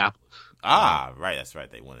in Minneapolis. Right. That's right.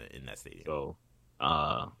 They won it in that stadium. So.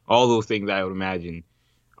 All those things I would imagine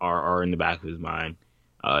are in the back of his mind.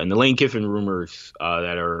 And the Lane Kiffin rumors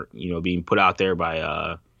that are being put out there by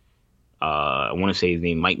I want to say his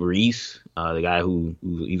name, Mike Maurice, the guy who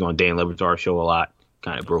he's on Dan Le Batard's show a lot,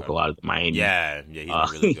 kind of broke a lot of the Miami. Yeah, he's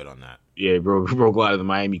really good on that. Yeah, broke a lot of the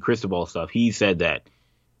Miami Cristobal stuff. He said that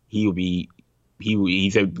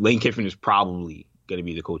he said Lane Kiffin is probably going to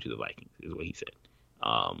be the coach of the Vikings, is what he said.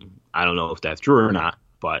 I don't know if that's true or not,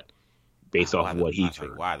 but based off of what he's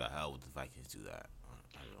heard. Why the hell would the Vikings do that?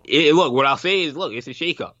 Look, what I'll say is, it's a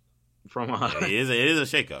shakeup. It is a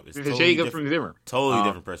shakeup. It's a shakeup from Zimmer. Totally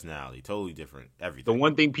different personality. Totally different everything. The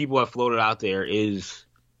one thing people have floated out there is,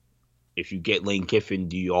 if you get Lane Kiffin,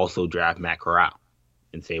 do you also draft Matt Corral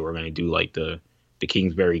and say we're going to do like the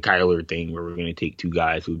Kingsbury Kyler thing, where we're going to take two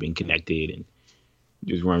guys who've been connected and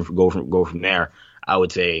just go from there? I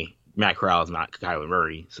would say Matt Corral is not Kyler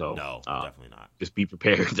Murray, so no, definitely not. Just be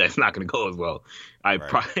prepared. That's not going to go as well.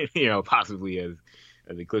 Possibly as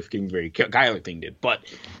the Cliff Kingsbury Kyler thing did, but.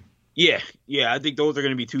 Yeah, I think those are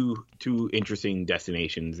going to be two interesting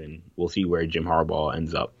destinations, and we'll see where Jim Harbaugh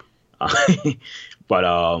ends up.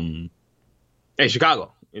 But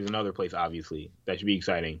Chicago is another place, obviously, that should be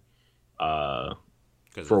exciting for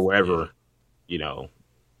wherever,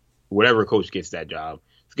 whatever coach gets that job.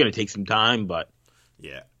 It's going to take some time, but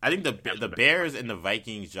yeah, I think the Bears and the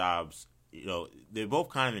Vikings jobs, they're both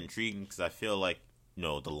kind of intriguing because I feel like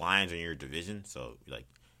the Lions are in your division, so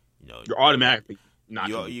you're automatically not.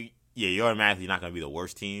 You're automatically not going to be the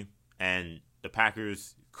worst team, and the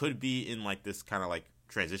Packers could be in like this kind of like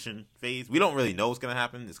transition phase. We don't really know what's going to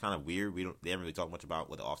happen. It's kind of weird. They haven't really talked much about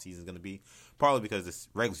what the offseason is going to be, partly because this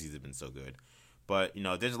regular season has been so good. But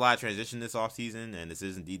there's a lot of transition this offseason, and this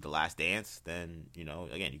is indeed the last dance. Then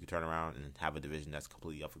again, you could turn around and have a division that's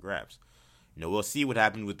completely up for grabs. We'll see what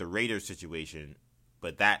happens with the Raiders situation,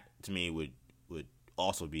 but that to me would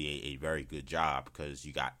also be a very good job because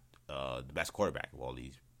you got the best quarterback of all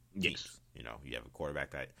these. Yes. You have a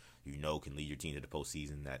quarterback that can lead your team to the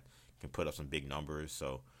postseason, that can put up some big numbers.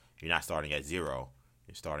 So you're not starting at 0.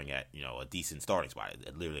 You're starting at a decent starting spot,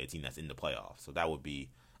 literally a team that's in the playoffs. So that would be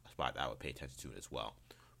a spot that I would pay attention to as well.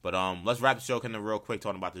 But let's wrap the show kind of real quick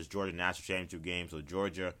talking about this Georgia National Championship game. So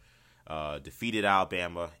Georgia defeated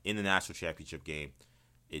Alabama in the National Championship game.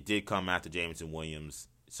 It did come after Jameson Williams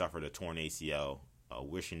suffered a torn ACL.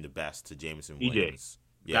 Wishing the best to Jameson Williams.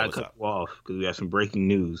 Yeah, gotta cut you off because we got some breaking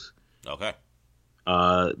news. Okay.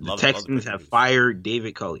 The Texans have fired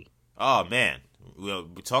David Culley. Oh man,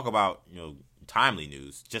 we talk about timely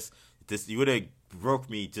news. Just this, you would have broke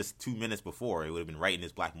me just 2 minutes before. It would have been right in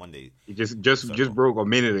this Black Monday. It just broke a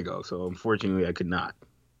minute ago, so unfortunately I could not.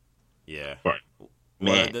 Yeah, but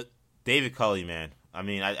man, David Culley, man. I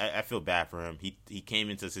mean, I feel bad for him. He came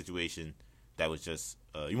into a situation that was just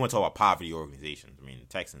you want to talk about poverty organizations. I mean, the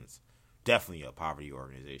Texans. Definitely a poverty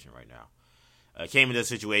organization right now. Came into a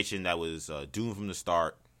situation that was doomed from the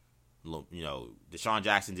start. Deshaun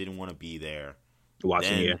Jackson didn't want to be there.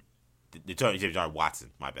 Watson.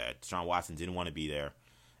 Watson, my bad. Deshaun Watson didn't want to be there,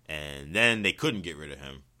 and then they couldn't get rid of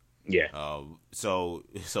him. Yeah. So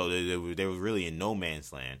they were really in no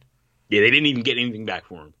man's land. Yeah, they didn't even get anything back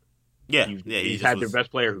for him. He had their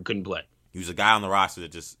best player who couldn't play. He was a guy on the roster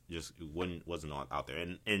that just wasn't out there.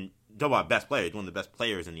 And talk about best player, he's one of the best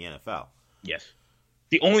players in the NFL. Yes.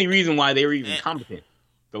 The only reason why they were even competent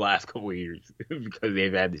the last couple of years is because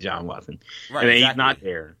they've had Deshaun Watson. Right, and exactly. He's not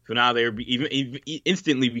there. So now they're even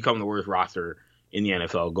instantly become the worst roster in the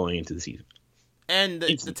NFL going into the season. And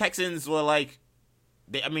the Texans were like,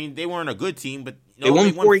 they weren't a good team, but they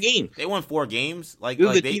won 4 games. They won 4 games. It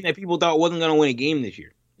was a team that people thought wasn't going to win a game this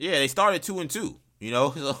year. Yeah, they started 2-2.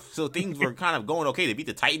 So things were kind of going okay. They beat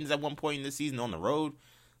the Titans at one point in this season on the road.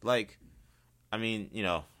 But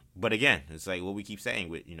again, it's like what we keep saying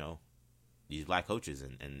with, these black coaches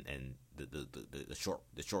and the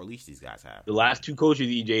short leash these guys have. The last 2 coaches,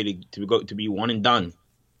 EJ, to be one and done.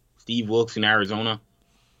 Steve Wilkes in Arizona,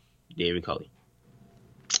 David Culley.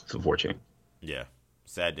 It's unfortunate. Yeah.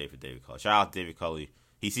 Sad day for David Culley. Shout out to David Culley.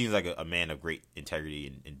 He seems like a man of great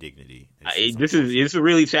integrity and dignity. It's a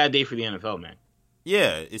really sad day for the NFL, man.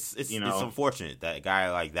 Yeah, it's unfortunate that a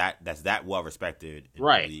guy like that's that well respected in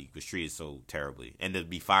the league was treated so terribly, and to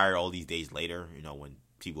be fired all these days later, when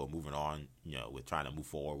people are moving on, with trying to move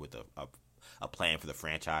forward with a plan for the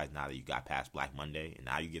franchise. Now that you got past Black Monday, and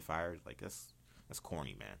now you get fired, like that's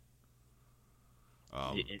corny, man.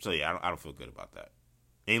 So yeah, I don't feel good about that.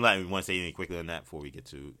 Anybody want to say anything quickly on that before we get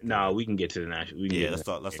to? No, we can get to the national.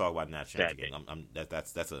 Let's talk about the national championship game.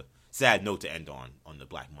 That's a sad note to end on the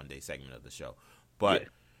Black Monday segment of the show. But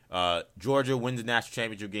Georgia wins the national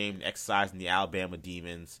championship game, exercising the Alabama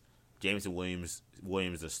Demons. Jameson Williams,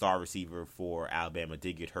 the star receiver for Alabama,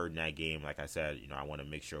 did get hurt in that game. Like I said, I want to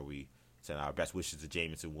make sure we send our best wishes to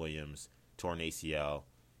Jameson Williams, torn ACL.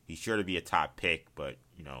 He's sure to be a top pick, but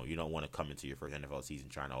you don't want to come into your first NFL season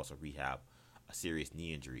trying to also rehab a serious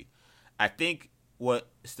knee injury. I think what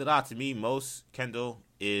stood out to me most, Kendall,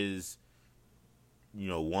 is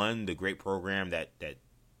one, the great program that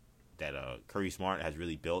Kirby Smart has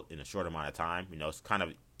really built in a short amount of time. It's kind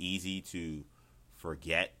of easy to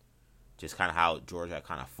forget just kind of how Georgia had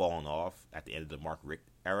kind of fallen off at the end of the Mark Richt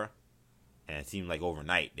era. And it seemed like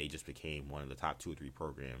overnight they just became one of the top 2 or 3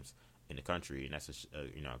 programs in the country. And that's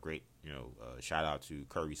a great shout out to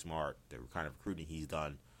Kirby Smart, the kind of recruiting he's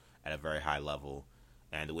done at a very high level,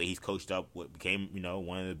 and the way he's coached up what became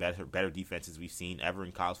one of the better defenses we've seen ever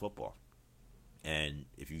in college football. And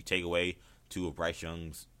if you take away 2 of Bryce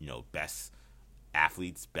Young's best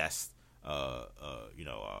athletes, best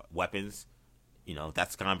weapons,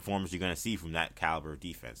 that's the kind of performance you're going to see from that caliber of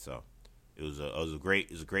defense. So it was a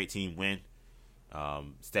great team win.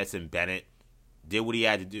 Stetson Bennett did what he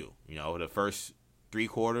had to do. The first 3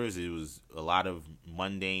 quarters, it was a lot of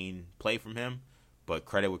mundane play from him, but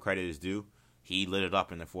credit where credit is due. He lit it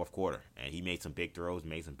up in the fourth quarter, and he made some big throws,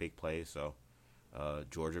 made some big plays. So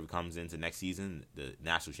Georgia comes into next season, the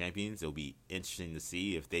national champions. It'll be interesting to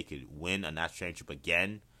see if they could win a national championship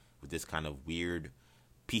again with this kind of weird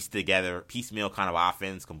piecemeal kind of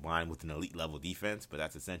offense combined with an elite level defense. But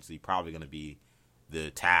that's essentially probably going to be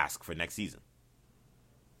the task for next season.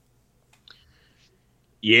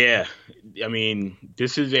 Yeah, I mean,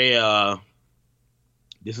 this is one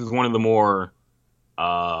of the more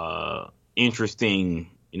interesting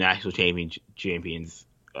national champions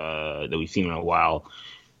that we've seen in a while,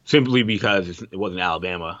 simply because it wasn't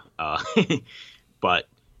Alabama. But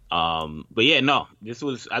yeah, no,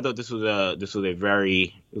 I thought this was a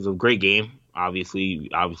great game.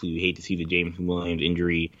 Obviously we hate to see the Jameson Williams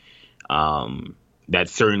injury. That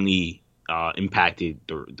certainly impacted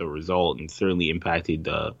the result and certainly impacted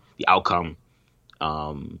the outcome.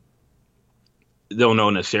 Don't know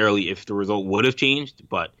necessarily if the result would have changed,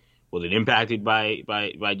 but was it impacted by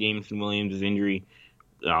Jameson Williams' injury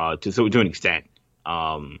to an extent?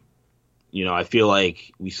 I feel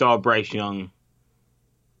like we saw Bryce Young.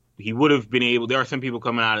 He would have been able. There are some people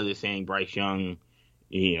coming out of this saying Bryce Young,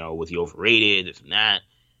 was he overrated? This and that.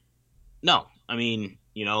 No, I mean,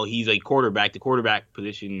 he's a quarterback. The quarterback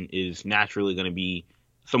position is naturally going to be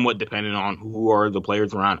somewhat dependent on who are the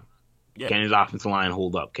players around him. Yeah. Can his offensive line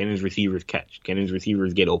hold up? Can his receivers catch? Can his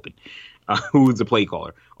receivers get open? Who's the play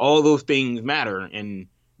caller? All those things matter, and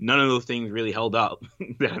none of those things really held up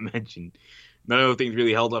that I mentioned. None of those things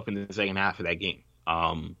really held up in the second half of that game.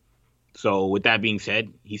 So with that being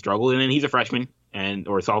said, he struggled, and then he's a freshman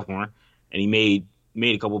or a sophomore, and he made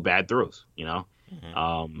a couple bad throws,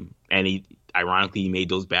 Mm-hmm. And he ironically made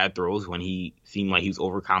those bad throws when he seemed like he was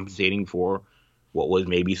overcompensating for what was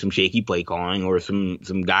maybe some shaky play calling or some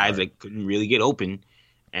guys that couldn't really get open,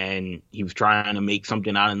 and he was trying to make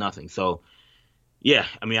something out of nothing. So, yeah,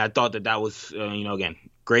 I mean, I thought that was, again,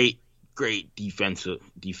 great defensive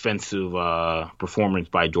performance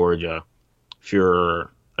by Georgia. If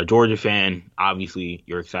you're a Georgia fan, obviously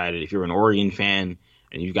you're excited. If you're an Oregon fan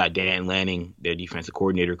and you've got Dan Lanning, their defensive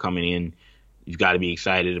coordinator, coming in, you've got to be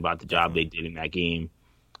excited about the job they did in that game.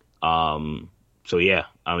 So, yeah,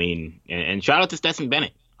 I mean, and shout out to Stetson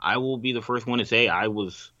Bennett. I will be the first one to say I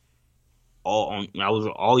was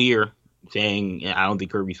all year saying I don't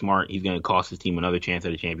think Kirby Smart, he's going to cost his team another chance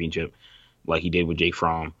at a championship like he did with Jake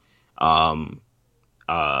Fromm. But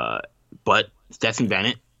Stetson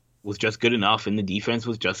Bennett was just good enough, and the defense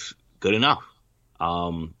was just good enough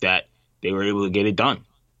that they were able to get it done.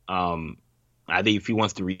 I think if he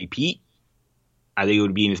wants to repeat, I think it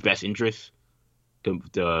would be in his best interest to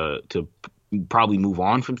probably move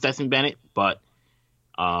on from Stetson Bennett. But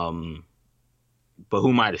who am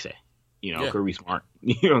I to say? Kirby Smart.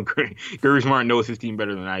 Kirby Smart knows his team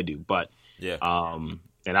better than I do. But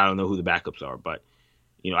and I don't know who the backups are. But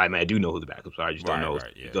I do know who the backups are. I just don't know.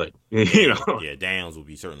 Yeah. Good. Yeah, Daniels will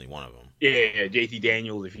be certainly one of them. Yeah, JT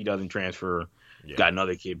Daniels, if he doesn't transfer, got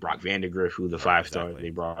another kid, Brock Vandegrift, who's the 5-star they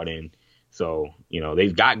brought in. So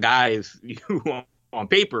they've got guys who on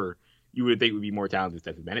paper you would think would be more talented than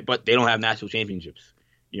Stetson Bennett, but they don't have national championships.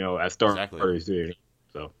 As starters do.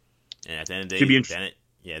 So, and at the end of the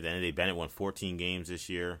day, Bennett won 14 games this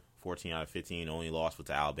year. 14 out of 15. Only loss was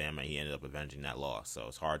to Alabama. He ended up avenging that loss. So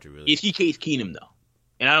it's hard to really. Is he Case Keenum though?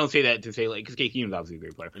 And I don't say that to say because Case Keenum's obviously a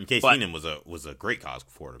great player. And Case Keenum was a great college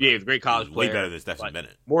quarterback. Yeah, he's a great college player. Way better than Stetson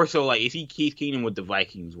Bennett. More so, is he Case Keenum with the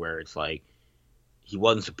Vikings, where it's like he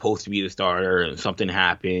wasn't supposed to be the starter and something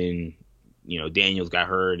happened. Daniels got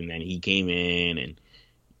hurt, and then he came in and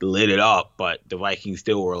lit it up. But the Vikings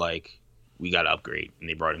still were like, we got to upgrade, and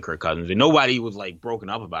they brought in Kirk Cousins, and nobody was broken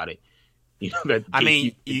up about it.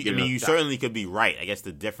 You certainly could be right. I guess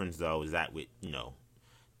the difference though is that with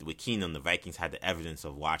Keenum, the Vikings had the evidence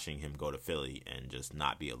of watching him go to Philly and just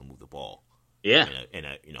not be able to move the ball. Yeah. in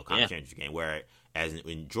a conference championship game. Where as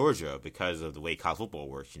in Georgia, because of the way college football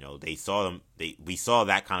works, we saw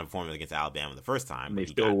that kind of performance against Alabama the first time. They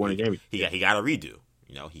still won a game. He got a redo.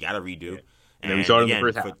 He got a redo. Yeah. And then we saw it in the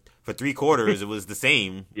first half. For 3 quarters, it was the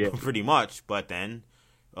same, yeah. pretty much. But then,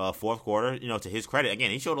 fourth quarter, to his credit,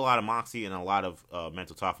 again, he showed a lot of moxie and a lot of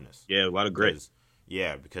mental toughness. Yeah, a lot of grit.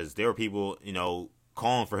 Because there were people,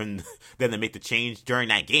 calling for him then to make the change during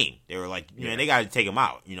that game. They were like, man, they got to take him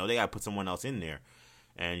out. They got to put someone else in there.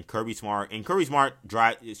 And Kirby Smart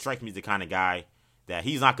it strikes me as the kind of guy that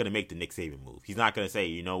he's not going to make the Nick Saban move. He's not going to say,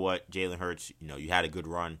 you know what, Jalen Hurts, you had a good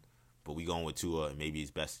run, but we going with Tua, and maybe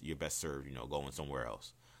your best served, going somewhere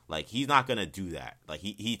else. Like, he's not going to do that. Like,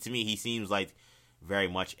 he to me, he seems like very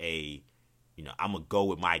much a, I'm going to go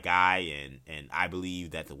with my guy, and I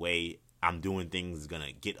believe that the way I'm doing things is going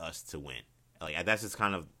to get us to win. Like, that's just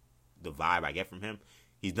kind of the vibe I get from him.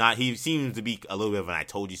 He seems to be a little bit of an I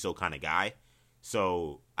told you so kind of guy.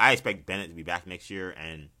 So I expect Bennett to be back next year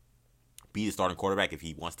and be the starting quarterback if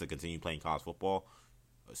he wants to continue playing college football.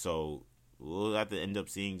 So we'll have to end up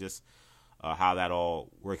seeing just how that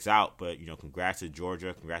all works out. But, congrats to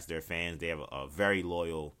Georgia. Congrats to their fans. They have a very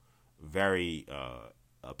loyal, very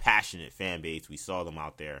passionate fan base. We saw them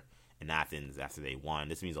out there in Athens after they won.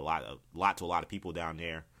 This means a lot to a lot of people down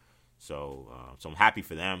there. So I'm happy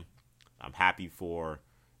for them. I'm happy for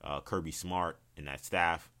Kirby Smart and that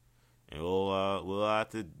staff. And we'll have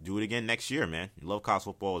to do it again next year, man. I love college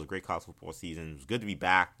football. It was a great college football season. It was good to be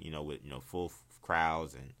back, with full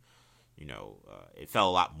crowds, and it felt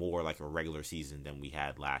a lot more like a regular season than we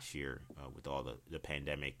had last year with all the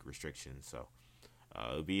pandemic restrictions. So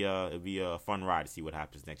it'll be a fun ride to see what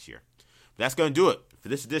happens next year. But that's going to do it for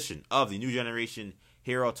this edition of the New Generation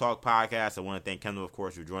Hero Talk podcast. I want to thank Kendall, of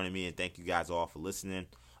course, for joining me, and thank you guys all for listening.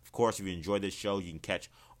 Of course, if you enjoyed this show, you can catch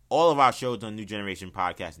all of our shows on New Generation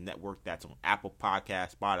Podcast Network. That's on Apple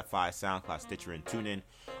Podcasts, Spotify, SoundCloud, Stitcher, and TuneIn.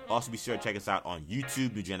 Also, be sure to check us out on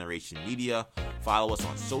YouTube, New Generation Media. Follow us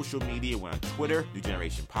on social media. We're on Twitter, New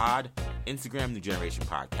Generation Pod, Instagram, New Generation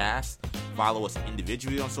Podcast. Follow us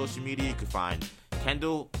individually on social media. You can find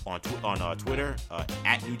Kendall on Twitter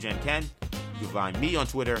at NewGenKen. You can find me on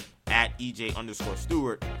Twitter at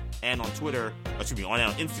EJ_Stewart, and on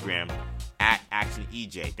Instagram at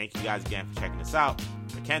ActionEJ. Thank you guys again for checking us out.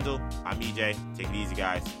 For Kendall, I'm EJ. Take it easy,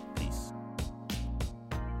 guys.